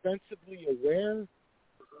more defensively aware,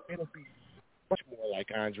 it'll be much more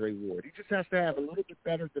like Andre Ward. He just has to have a little bit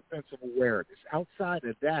better defensive awareness. Outside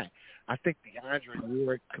of that, I think the Andre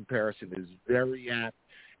Ward comparison is very apt.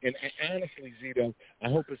 And honestly, Zito, I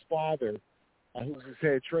hope his father, who's his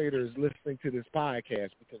head trader, is listening to this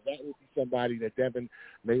podcast because that would be somebody that Devin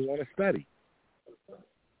may want to study.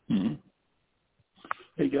 Mm-hmm.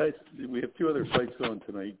 Hey, guys, we have 2 other fights on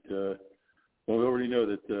tonight. We already know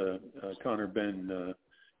that Conor Benn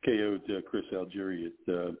KO'd Chris Algieri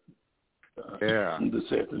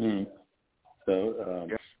this afternoon. So,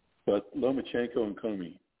 but Lomachenko and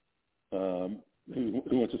Comey. Who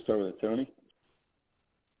wants to start with it, Tony?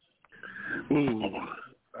 Ooh,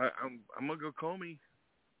 I'm gonna go Comey.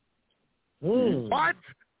 What?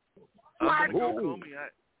 I'm gonna go Comey.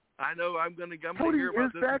 I know I'm gonna hear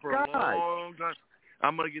about this for a long time.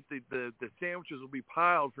 I'm gonna get the sandwiches will be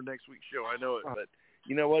piled for next week's show. I know it, but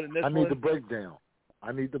you know what? In this I need the breakdown. Yeah,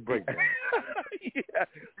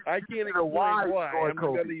 I can't explain why. I'm not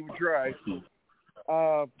gonna even try.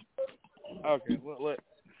 Okay, well,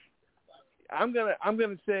 I'm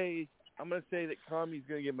gonna say that Comey's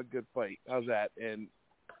gonna give him a good fight. How's that? And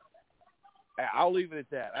I'll leave it at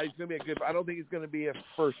that. It's gonna be a good. I don't think it's gonna be a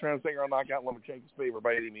first round second round knockout Lomachenko's favor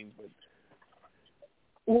by any means, but.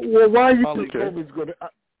 Well, why you think Comey's gonna?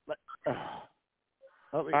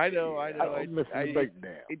 I know.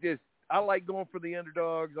 It just I like going for the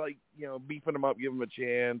underdogs, like beefing them up, give them a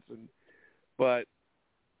chance, but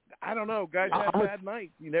I don't know. Guys have bad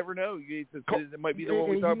nights. You never know. It might be the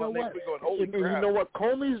one we talk about next week. Going, holy crap! You know what?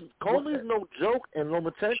 Comey's no joke, and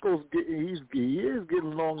Lomachenko's he is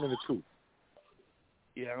getting long in the tooth.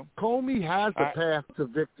 Yeah, Comey has a path to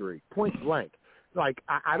victory, point blank. Like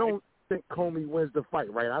I don't think Comey wins the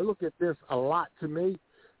fight. Right? I look at this a lot to me.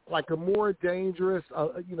 Like a more dangerous,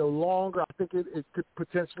 longer. I think it could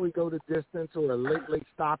potentially go to distance or a late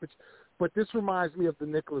stoppage. But this reminds me of the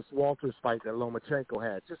Nicholas Walters fight that Lomachenko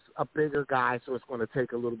had. Just a bigger guy, so it's going to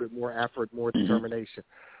take a little bit more effort, more determination.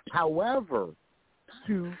 However,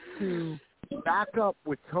 to back up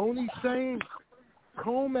what Tony's saying,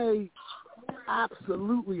 Comey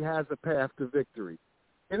absolutely has a path to victory.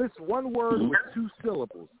 And it's one word with 2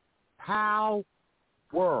 syllables. Power.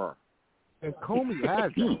 And Comey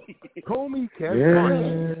has that. Comey can fight.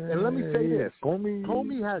 And let me say this.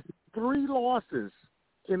 Comey has 3 losses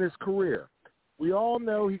in his career. We all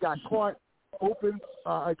know he got caught open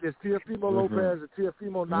against Teofimo Lopez, and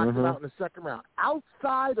Teofimo knocked him out in the second round.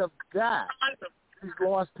 Outside of that, he's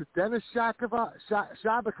lost to Denis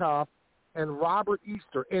Shabakov and Robert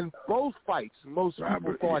Easter. In both fights, most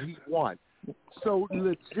people thought he won. So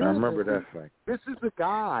legitimately, I remember that fight. This is the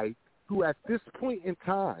guy who at this point in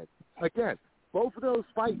time, again, both of those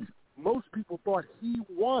fights, most people thought he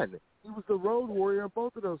won. He was the road warrior in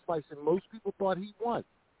both of those fights, and most people thought he won.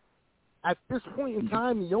 At this point in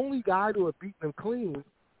time, the only guy to have beaten him clean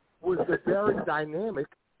was the very dynamic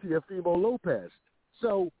Teofimo Lopez.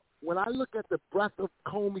 So when I look at the breadth of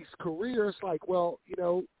Comey's career, it's like, well,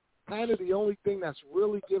 kind of the only thing that's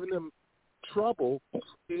really giving him trouble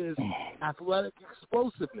is athletic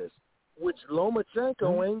explosiveness, which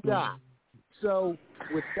Lomachenko ain't got. So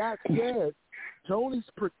with that said, Tony's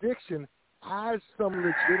prediction has some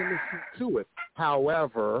legitimacy to it.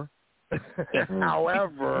 However, Get the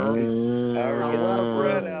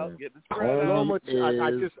spread out.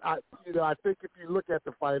 I think if you look at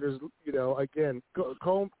the fighters, again,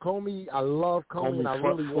 Comey, I love Comey, and I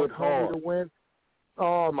really want Comey to win.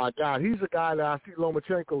 Oh my God, he's a guy that I see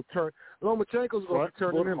Lomachenko turn. Lomachenko's going to be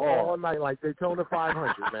turning him all night like Daytona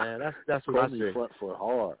 500, man. That's what I say. Front foot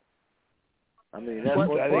hard. I mean, that's what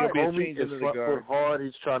Comey is front foot hard.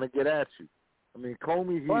 He's trying to get at you. I mean,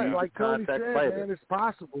 Comey, he's like a Tony contact said, fighter. man, it's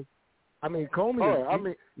possible. I mean,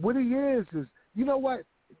 Comey, what he is, you know what?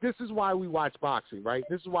 This is why we watch boxing, right?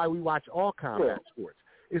 This is why we watch all combat sports.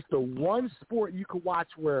 It's the one sport you can watch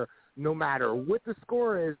where no matter what the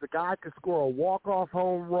score is, the guy can score a walk-off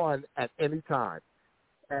home run at any time.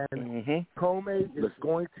 And Comey is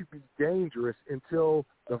going to be dangerous until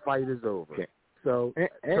the fight is over. Okay. So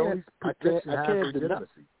Tony's prediction has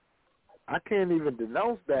legitimacy. I can't even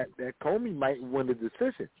denounce that Comey might win the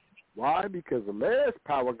decision. Why? Because the last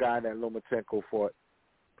power guy that Lomachenko fought,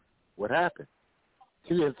 what happened?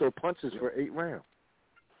 He didn't throw punches for 8 rounds.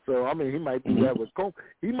 So, I mean, he might do that with Comey.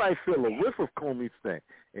 He might feel a whiff of Comey's thing,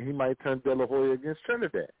 and he might turn De La Hoya against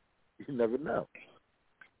Trinidad. You never know.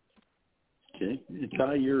 Okay. And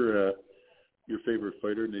Ty, your favorite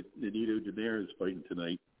fighter, Nonito Donaire, is fighting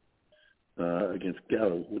tonight against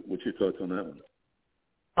Gallo. What's your thoughts on that one?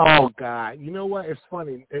 Oh, God. You know what? It's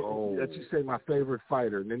funny that you say my favorite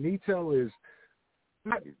fighter. Nonito is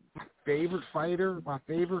not my favorite fighter. My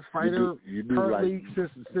favorite fighter currently,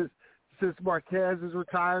 since Marquez is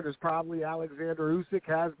retired, is probably Alexander Usyk.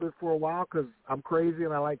 Has been for a while because I'm crazy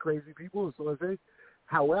and I like crazy people. So I say.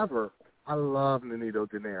 However, I love Nonito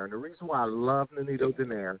Donaire. And the reason why I love Nonito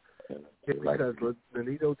Donaire is because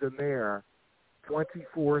Nonito Donaire,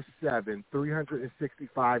 24/7,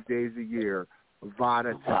 365 days a year,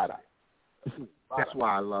 Vada. That's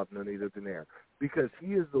why I love Nonito Donaire, because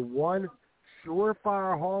he is the one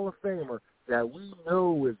surefire Hall of Famer that we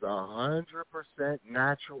know is 100%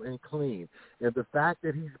 natural and clean. And the fact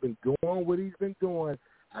that he's been doing what he's been doing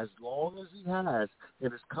as long as he has,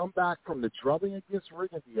 and has come back from the drubbing against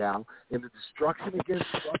Rigondeaux and the destruction against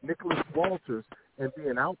Nicholas Walters and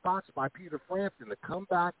being outboxed by Peter Frampton, to come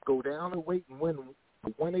back, go down in weight, and win the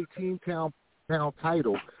 118-pound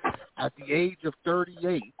title at the age of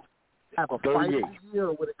 38, have a fight of the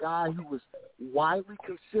year with a guy who was widely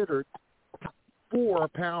considered 4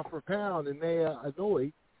 pound for pound in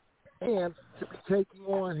Hanoi, and to be taking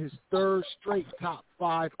on his third straight top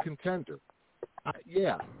 5 contender. I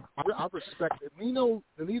respect it. Nonito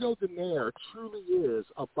Donaire truly is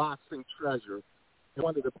a boxing treasure and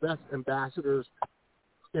one of the best ambassadors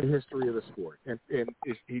in the history of the sport. And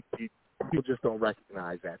people just don't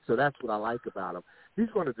recognize that. So that's what I like about him. He's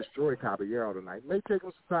going to destroy Caballero tonight. It may take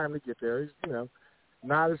him some time to get there. He's,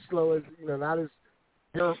 not as slow as, not as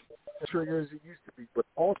trigger as he used to be. But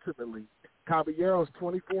ultimately, Caballero's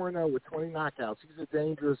 24-0 with 20 knockouts. He's a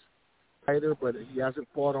dangerous fighter, but he hasn't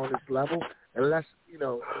fought on this level. Unless,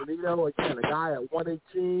 Nonito, again, a guy at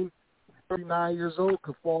 118, 39 years old,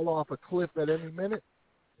 could fall off a cliff at any minute.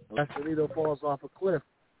 Unless Nonito falls off a cliff,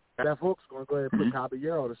 that hook's going to go ahead and put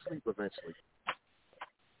Caballero to sleep eventually.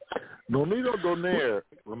 Nonito Donaire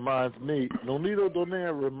reminds me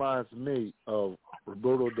of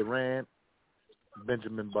Roberto Duran,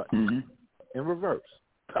 Benjamin Button, in reverse.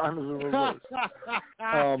 Kind of in reverse.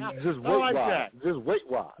 Just weight-wise. Just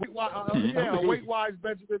weight-wise. Weight-wise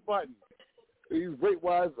Benjamin Button. He's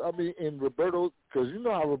weight-wise, in Roberto, because you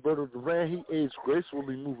know how Roberto Duran, he aged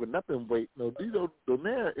gracefully moving up in weight. Nonito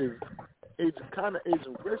Donaire is kind of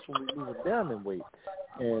aging gracefully moving down in weight.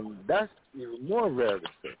 And that's even more rare to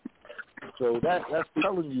see. So that's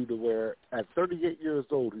telling you to where at 38 years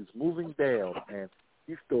old, he's moving down, and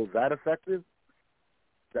he's still that effective.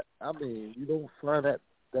 You don't find that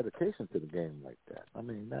dedication to the game like that.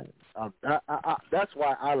 That's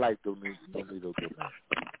why I like Nonito Donaire.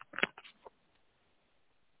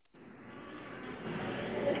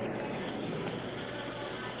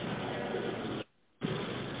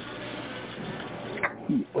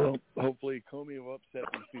 Well, hopefully Comey will upset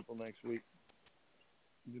these people next week.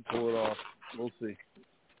 You can pull it off. We'll see.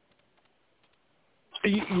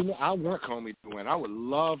 I want Comey to win. I would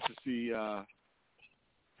love to see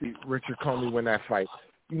Richard Comey win that fight.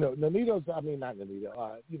 Nonito's, not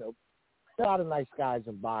Nonito, a lot of nice guys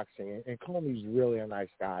in boxing, and Comey's really a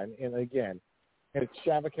nice guy. And again, it's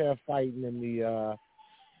Shavkat fighting in the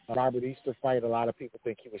Robert Easter fight, a lot of people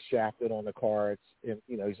think he was shafted on the cards. And,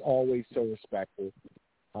 he's always so respectful.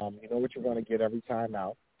 You know what you're going to get every time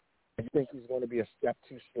out. I think he's going to be a step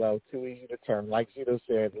too slow, too easy to turn. Like Zito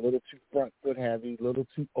said, a little too front foot heavy, a little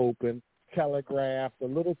too open, telegraphed, a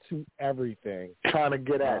little too everything. Trying to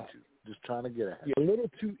get at you. Just trying to get at you. Yeah, a little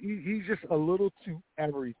too. He's just a little too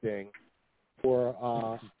everything for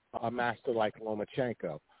a master like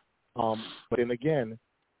Lomachenko. But then again,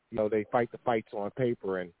 they fight the fights on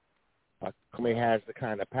paper, and Kame has the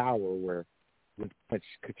kind of power where Butch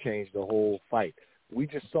could change the whole fight. We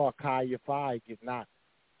just saw Kai Yafai get knocked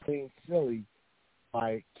clean silly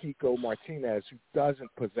by Kiko Martinez, who doesn't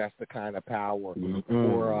possess the kind of power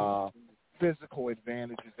or physical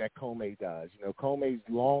advantages that Kome does. Kome's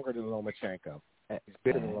longer than Lomachenko. He's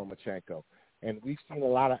bigger than Lomachenko. And we've seen a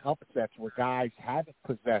lot of upsets where guys haven't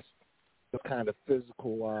possessed the kind of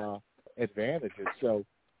physical advantages. So,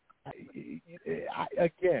 I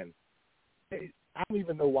don't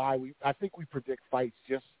even know why I think we predict fights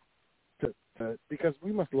just because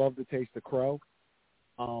we must love to taste the crow.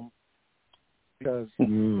 Because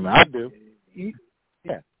I do.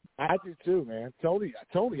 I do too, man. Tony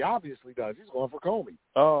obviously does. He's going for Comey.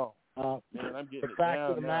 Oh, man, I'm getting the fact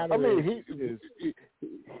of the matter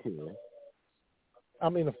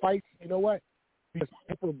the fights. You know what? Because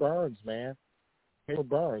paper burns, man. Paper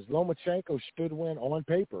burns. Lomachenko should win on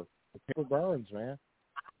paper. Paper burns, man.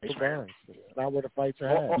 Paper burns. It's not where the fights are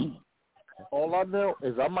at. All I know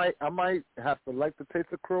is I might have to like to taste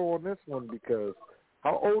the crow on this one because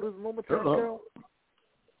how old is Lomachenko?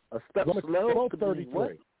 A step slow. They're both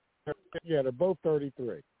 33. Yeah, they're both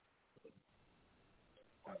 33.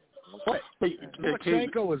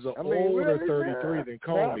 Lomachenko is an older 33 than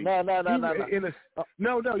Comey.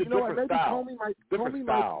 No. You know what? Maybe Comey might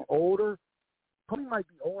be older. Comey might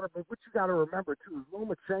be older, but what you got to remember too is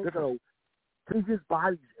Lomachenko, his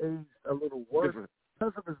body's aged a little worse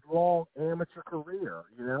because of his long amateur career.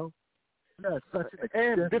 Yeah, such an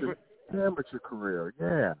extensive amateur career.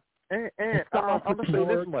 Yeah, and I'm gonna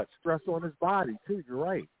say this much: stress on his body too. You're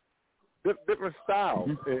right. Different styles,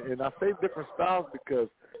 and I say different styles because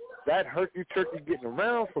that herky-turkey getting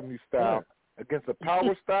around from you style against a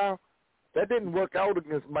power style, that didn't work out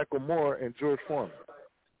against Michael Moore and George Foreman,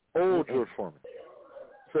 old George Foreman.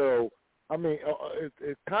 So, I mean,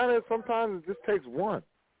 it kind of sometimes it just takes one.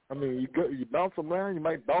 I mean, you bounce around, you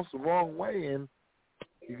might bounce the wrong way, and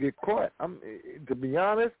you get caught. To be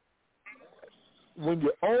honest, when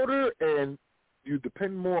you're older and you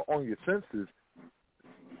depend more on your senses,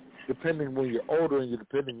 depending when you're older and you're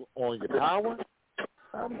depending on your power,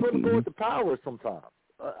 I'm going to go with the power sometimes.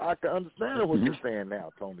 I can understand what you're saying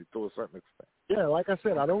now, Tony, to a certain extent. Yeah, like I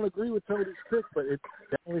said, I don't agree with Tony's pick, but it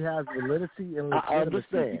definitely has validity and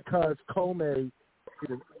legitimacy because Comey is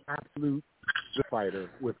an absolute fighter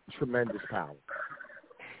with tremendous power.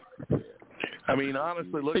 I mean,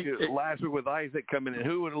 honestly, look at last week with Isaac coming in.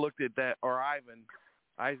 Who would have looked at that? Or Ivan,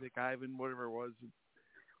 whatever it was.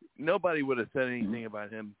 Nobody would have said anything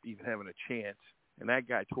about him even having a chance, and that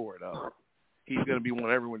guy tore it up. He's going to be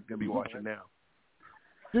one everyone's going to be watching now.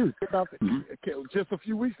 Dude, just a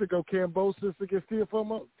few weeks ago, Kambosos against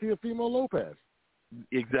Teofimo Lopez.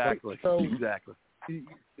 Exactly. Exactly.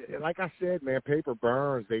 Like I said, man, paper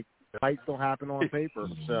burns. Fights don't happen on paper.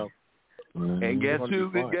 So. And guess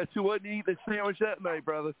who wouldn't eat the sandwich that night,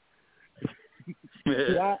 brother?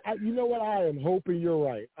 You know what? I am hoping you're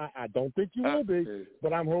right. I don't think you will be,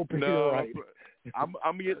 but I'm hoping you're right.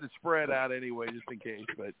 I'm getting the spread out anyway, just in case.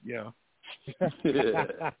 But yeah. Hey,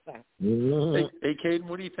 Kayden,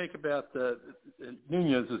 what do you think about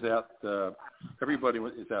Nunez is out? Everybody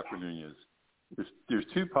is after Nunez. There's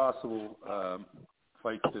two possible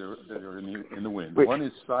fights that are in the wind. Wait. One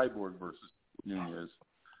is Cyborg versus Nunez,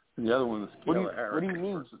 and the other one is Kayla Harris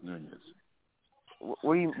versus Nunez.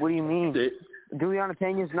 What do you mean? Juliana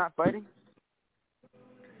Pena's not fighting?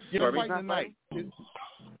 They're fighting tonight.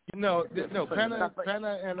 No, Pena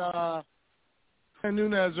and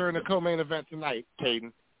Nunez are in the co-main event tonight,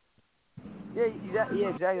 Kayden. Yeah, exactly.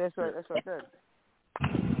 That's what I said.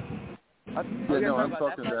 I'm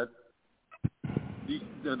talking about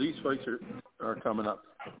these fights are coming up.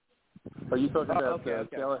 Are you talking about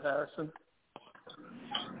Kayla Harrison?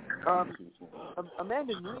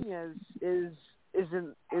 Amanda Nunez is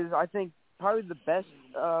I think probably the best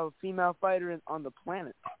female fighter on the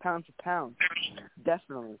planet, pound for pound.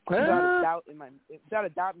 Definitely, without a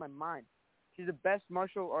doubt in my mind. She's the best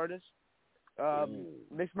martial artist,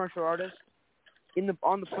 mixed martial artist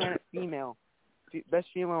on the planet. Best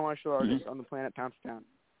female martial artist on the planet, pound for pound.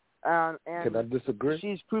 And can I disagree?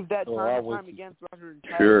 She's proved that time and time again throughout her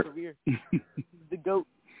entire career. The GOAT.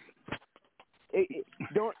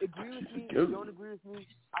 Don't agree with me. Don't agree with me.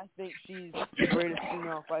 I think she's the greatest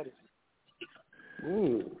female fighter.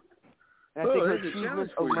 Ooh. And I think her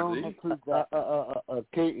achievements alone have proved that.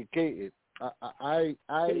 Kayden, I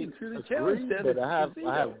agree, but I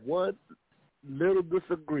have one little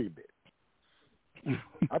disagreement.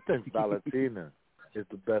 I think Valentina is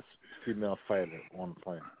the best female fighter on the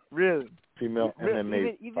planet. Really? Female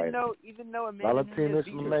MMA fighter. Even though Amanda Valentina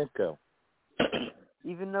Shlemenko.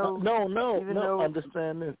 No.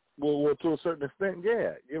 Understand this. Well, to a certain extent,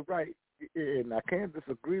 yeah, you're right, and I can't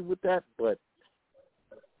disagree with that. But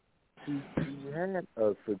she had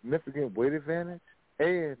a significant weight advantage,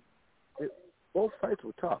 and both fights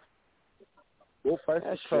were tough. Both fights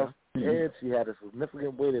were tough, and she had a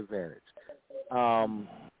significant weight advantage. I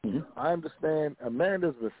understand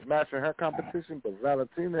Amanda's been smashing her competition, but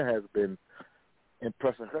Valentina has been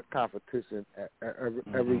impressing her competition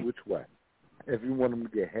every which way. If you want them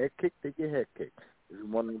to get head kicked, they get head kicked. If you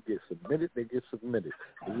want them to get submitted, they get submitted.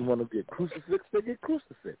 If you want them to get crucifixed, they get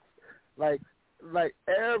crucifixed. Like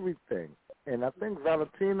everything. And I think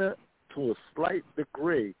Valentina, to a slight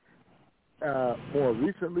degree, more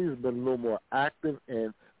recently has been a little more active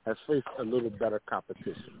and has faced a little better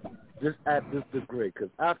competition. Just at this degree. Because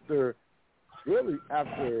after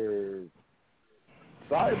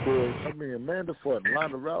Cyborg, Amanda fought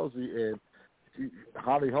Ronda Rousey and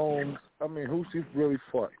Holly Holmes, who she's really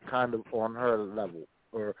fought kind of on her level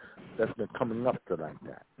or that's been coming up to like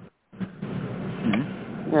that.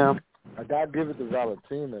 Yeah. I got to give it to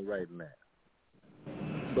Valentina right now.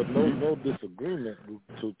 But no disagreement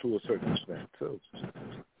to a certain extent, too.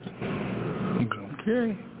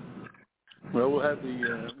 Okay. Well, we'll have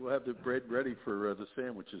the bread ready for the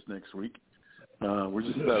sandwiches next week. We're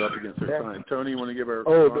just about up against our time. Tony, you want to give our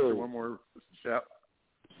sponsor one more shout?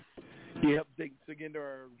 Yep. Thanks again to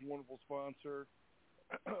our wonderful sponsor,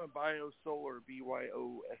 BioSolar,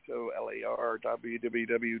 BYOSOLAR,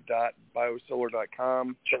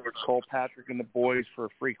 www.biosolar.com. Call Patrick and the boys for a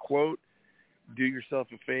free quote. Do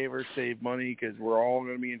yourself a favor, save money, because we're all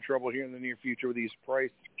going to be in trouble here in the near future with these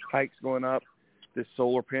price hikes going up. This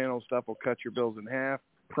solar panel stuff will cut your bills in half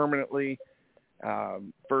permanently.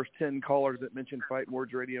 First 10 callers that mention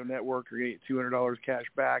Fightnwords Radio Network are going to get $200 cash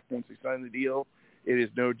back once they sign the deal. It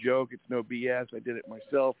is no joke. It's no BS. I did it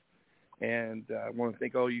myself. And I want to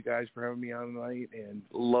thank all you guys for having me on tonight and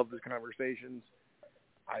love the conversations.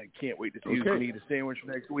 I can't wait to see who's going to eat a sandwich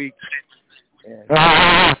next week. And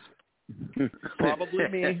probably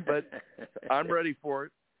me, but I'm ready for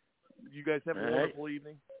it. You guys have a wonderful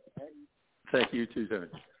evening. Thank you, too,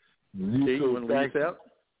 Tony. Jay, you want to lead us out?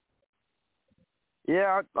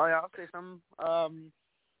 Yeah, I'll say something.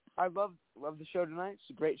 I love the show tonight. It's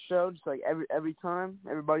a great show, just like every time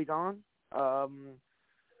everybody's on. I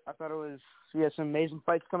thought we had some amazing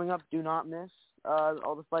fights coming up. Do not miss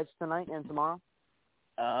all the fights tonight and tomorrow.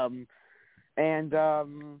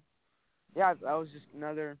 Yeah, that was just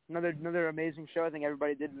another amazing show. I think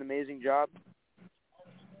everybody did an amazing job.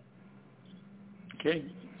 Okay,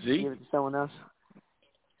 Z. Give it to someone else.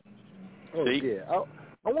 Oh yeah,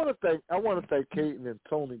 I want to thank Kayden and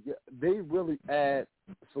Tony. They really add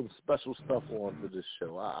some special stuff onto this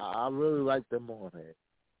show. I really like them on here.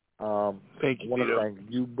 Thank you. I want to thank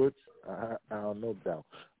you, Butch. No doubt.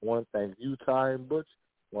 I want to thank you, Ty and Butch.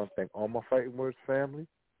 I want to thank all my Fighting Words family.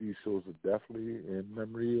 These shows are definitely in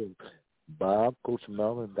memory of Bob, Coach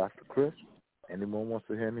Mel, and Dr. Chris. Anyone wants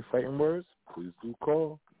to hear any Fighting Words, please do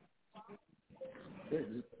call.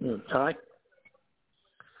 Ty?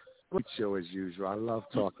 Great show as usual. I love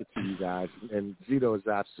talking to you guys, and Zito is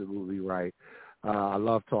absolutely right. I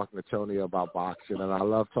love talking to Tony about boxing, and I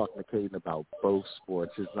love talking to Kayden about both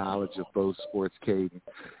sports, his knowledge of both sports, Kayden,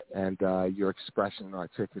 and your expression and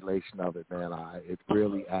articulation of it, man. It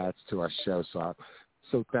really adds to our show, so I'm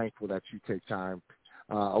so thankful that you take time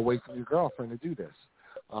away from your girlfriend to do this.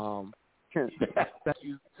 Thank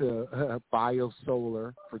you to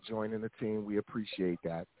BioSolar for joining the team. We appreciate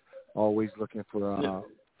that. Always looking for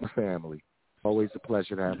family. Always a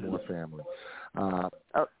pleasure to have more family.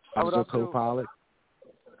 I was a co-pilot.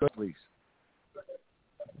 Good, please.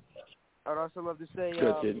 I would also love to say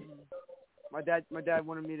my dad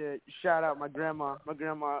wanted me to shout out my grandma. My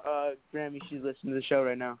grandma, Grammy, she's listening to the show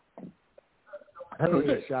right now.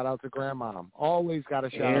 Hey, shout out to Grandma. Always got to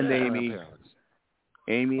shout out to Amy. grandparents.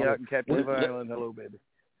 Amy out in Captive Island. Hello, baby.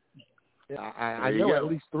 Yeah, I know at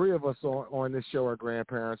least 3 of us on this show are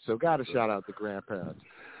grandparents, so got to shout out to grandparents.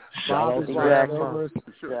 Bob is watching over us.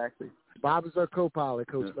 Exactly. Bob is our co-pilot.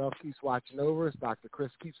 Coach Mel keeps watching over us. Dr.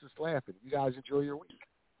 Chris keeps us laughing. You guys enjoy your week.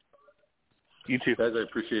 You too. Guys, I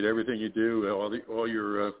appreciate everything you do, all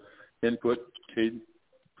your input. Kayden,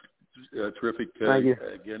 Terrific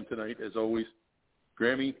again tonight, as always.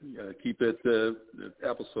 Grammy, keep that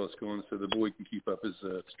applesauce going so the boy can keep up his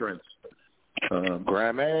strength.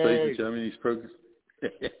 Grammy. Ladies and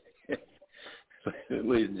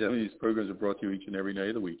gentlemen, these programs are brought to you each and every night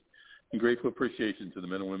of the week. In grateful appreciation to the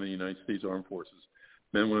men and women of the United States Armed Forces,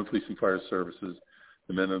 men and women police and fire services,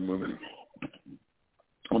 the men and women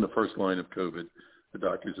on the first line of COVID, the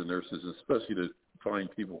doctors and nurses, and especially the fine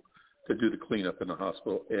people that do the cleanup in the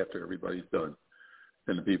hospital after everybody's done,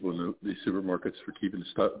 and the people in the supermarkets for keeping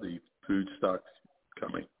the food stocks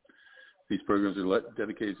coming. These programs are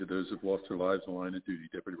dedicated to those who have lost their lives in the line of duty.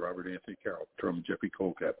 Deputy Robert Anthony Carroll, Patrolman Jeffrey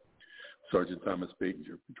Colcap, Sergeant Thomas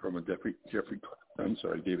Baker, Patrolman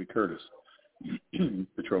David Curtis,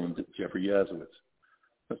 Patrolman Jeffrey Yazowitz,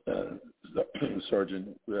 Sergeant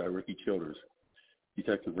Ricky Childers,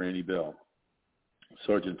 Detective Randy Bell,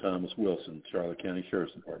 Sergeant Thomas Wilson, Charlotte County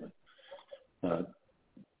Sheriff's Department,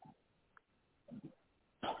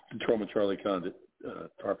 Patrolman Charlie Condit,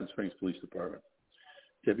 Tarpon Springs Police Department,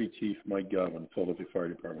 Deputy Chief Mike Godwin, Philadelphia Fire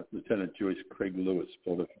Department, Lieutenant Joyce Craig Lewis,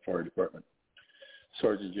 Philadelphia Fire Department,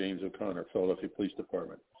 Sergeant James O'Connor, Philadelphia Police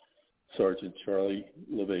Department, Sergeant Charlie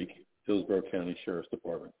LeVake, Hillsborough County Sheriff's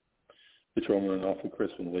Department, Patrolman and Awful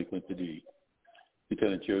Crispin, Lakeland PD,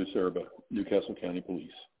 Lieutenant Joe Zerba, Newcastle County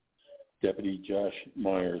Police, Deputy Josh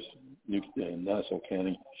Myers, Nassau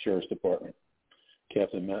County Sheriff's Department,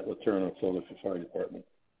 Captain Matt Letourneau, Philadelphia Fire Department,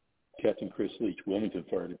 Captain Chris Leach, Wilmington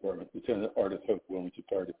Fire Department, Lieutenant Ardith Hope, Wilmington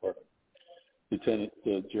Fire Department, Lieutenant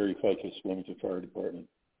Jerry Ficus, Wilmington Fire Department,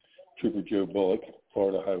 Trooper Joe Bullock,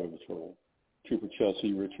 Florida Highway Patrol, Trooper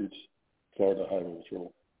Chelsea Richards, Florida Highway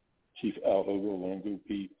Patrol, Chief Al Hogle, Longo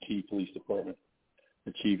Key Police Department,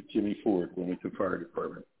 and Chief Jimmy Ford, Wilmington Fire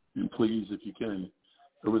Department. And please, if you can,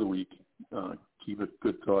 over the week, keep a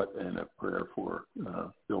good thought and a prayer for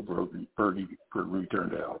Bill Brody for return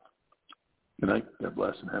to health. Good night. God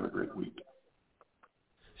bless and have a great week.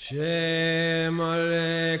 Shem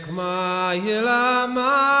Alek Ma'ilama,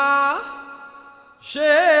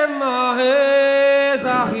 Shem Ahezahilma,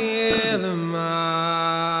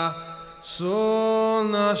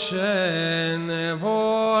 Son Hashem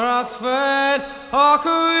Nevorat Fed,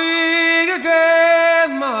 Hakuig again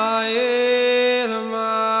Ma'ilma.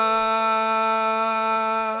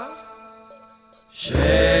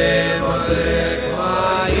 Shem Alek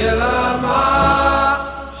Ma'ilama,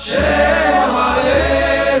 Shem Ahezahilma,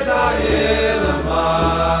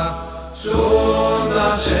 Son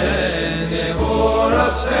Hashem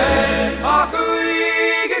Nevorat Fed,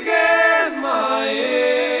 Hakuig again Ma'ilma.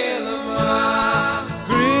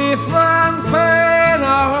 Grief and pain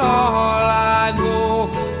are all I know.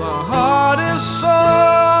 My heart is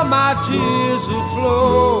sore, my tears will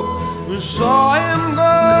flow. We saw him go,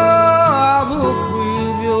 I will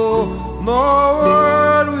grieve you. No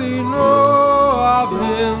word we know of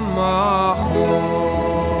him, my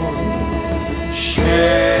home.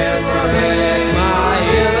 Shem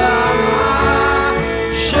Ma'ilama,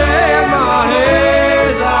 Shem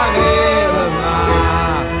Ahezahilma,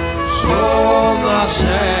 Son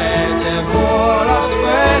Hashem Nevorat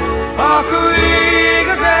Fed, Hakuig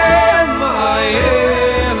again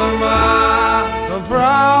Ma'ilma. The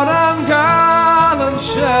proud and gallant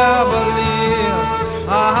Chevalier, a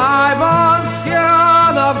high-born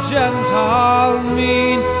scion of gentle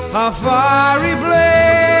mien, a fiery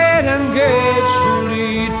blade engaged to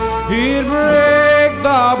lead, he'd break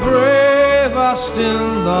the bravest in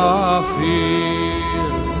the field.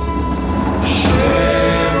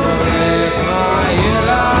 Shem Alek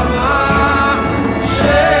Ma'ilama,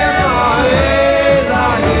 Shem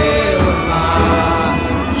Ahezahilma,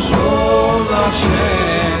 Son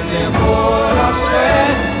Hashem Nevorat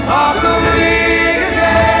Fed, Hakuig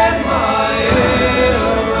again Ma'ilma.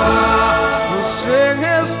 We'll sing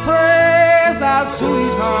his praise as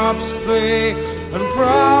sweet harps play, and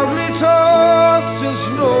proudly toast his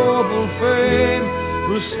noble fame.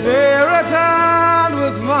 With spirit and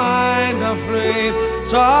with mind afraid,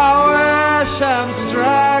 Tawish and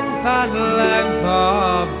strength and length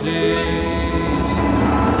of days.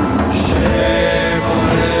 Shem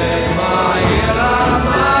Alek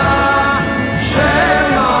Ma'ilama,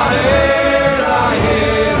 Shem Ahezahilma,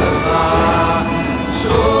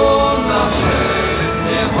 Son Hashem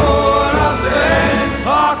Nevorat Fed,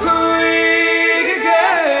 Hakuig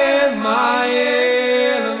again Ma'ilma.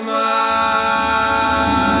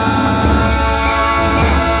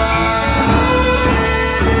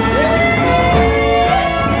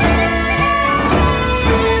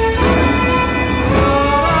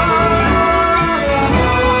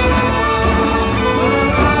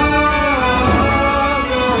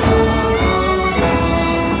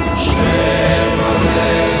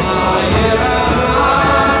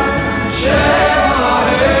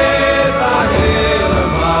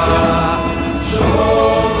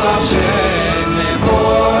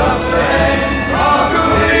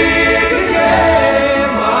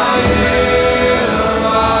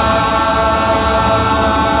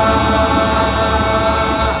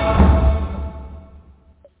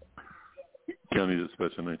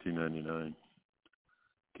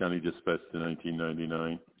 County Dispatch to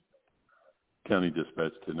 1999. County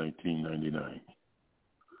Dispatch to 1999.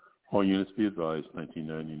 All units be advised,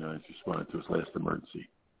 1999 has responded to its last emergency.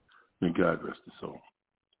 May God rest his soul.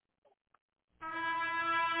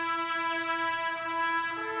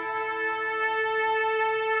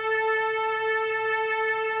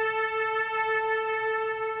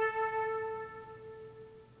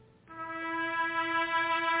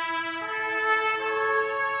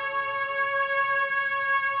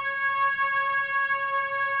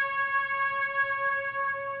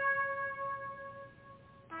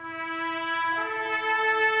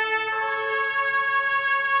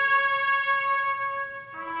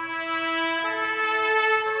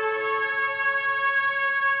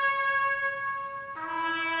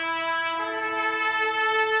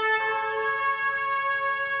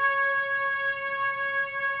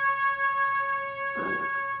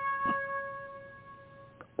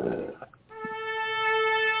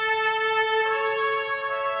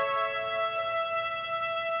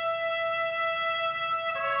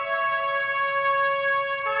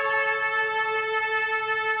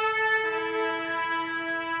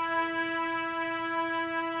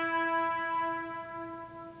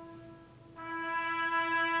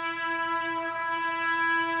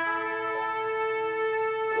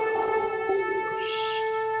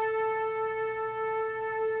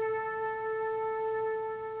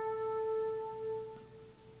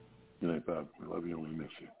 Good night, Bob. We love you and we miss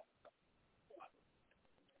you.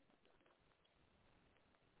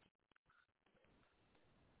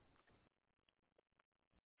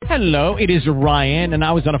 Hello, it is Ryan, and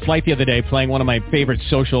I was on a flight the other day playing one of my favorite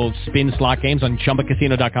social spin slot games on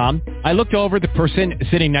ChumbaCasino.com. I looked over at the person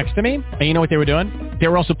sitting next to me, and you know what they were doing? They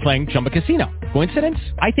were also playing Chumba Casino. Coincidence?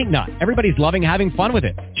 I think not. Everybody's loving having fun with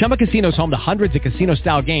it. Chumba Casino is home to hundreds of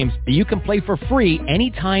casino-style games that you can play for free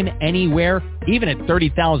anytime, anywhere, even at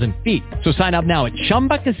 30,000 feet. So sign up now at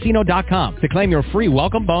ChumbaCasino.com to claim your free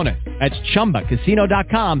welcome bonus. That's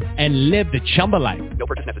ChumbaCasino.com and live the Chumba life. No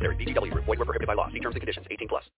purchase necessary. VGW. Void where prohibited by law. See terms and conditions. 18+.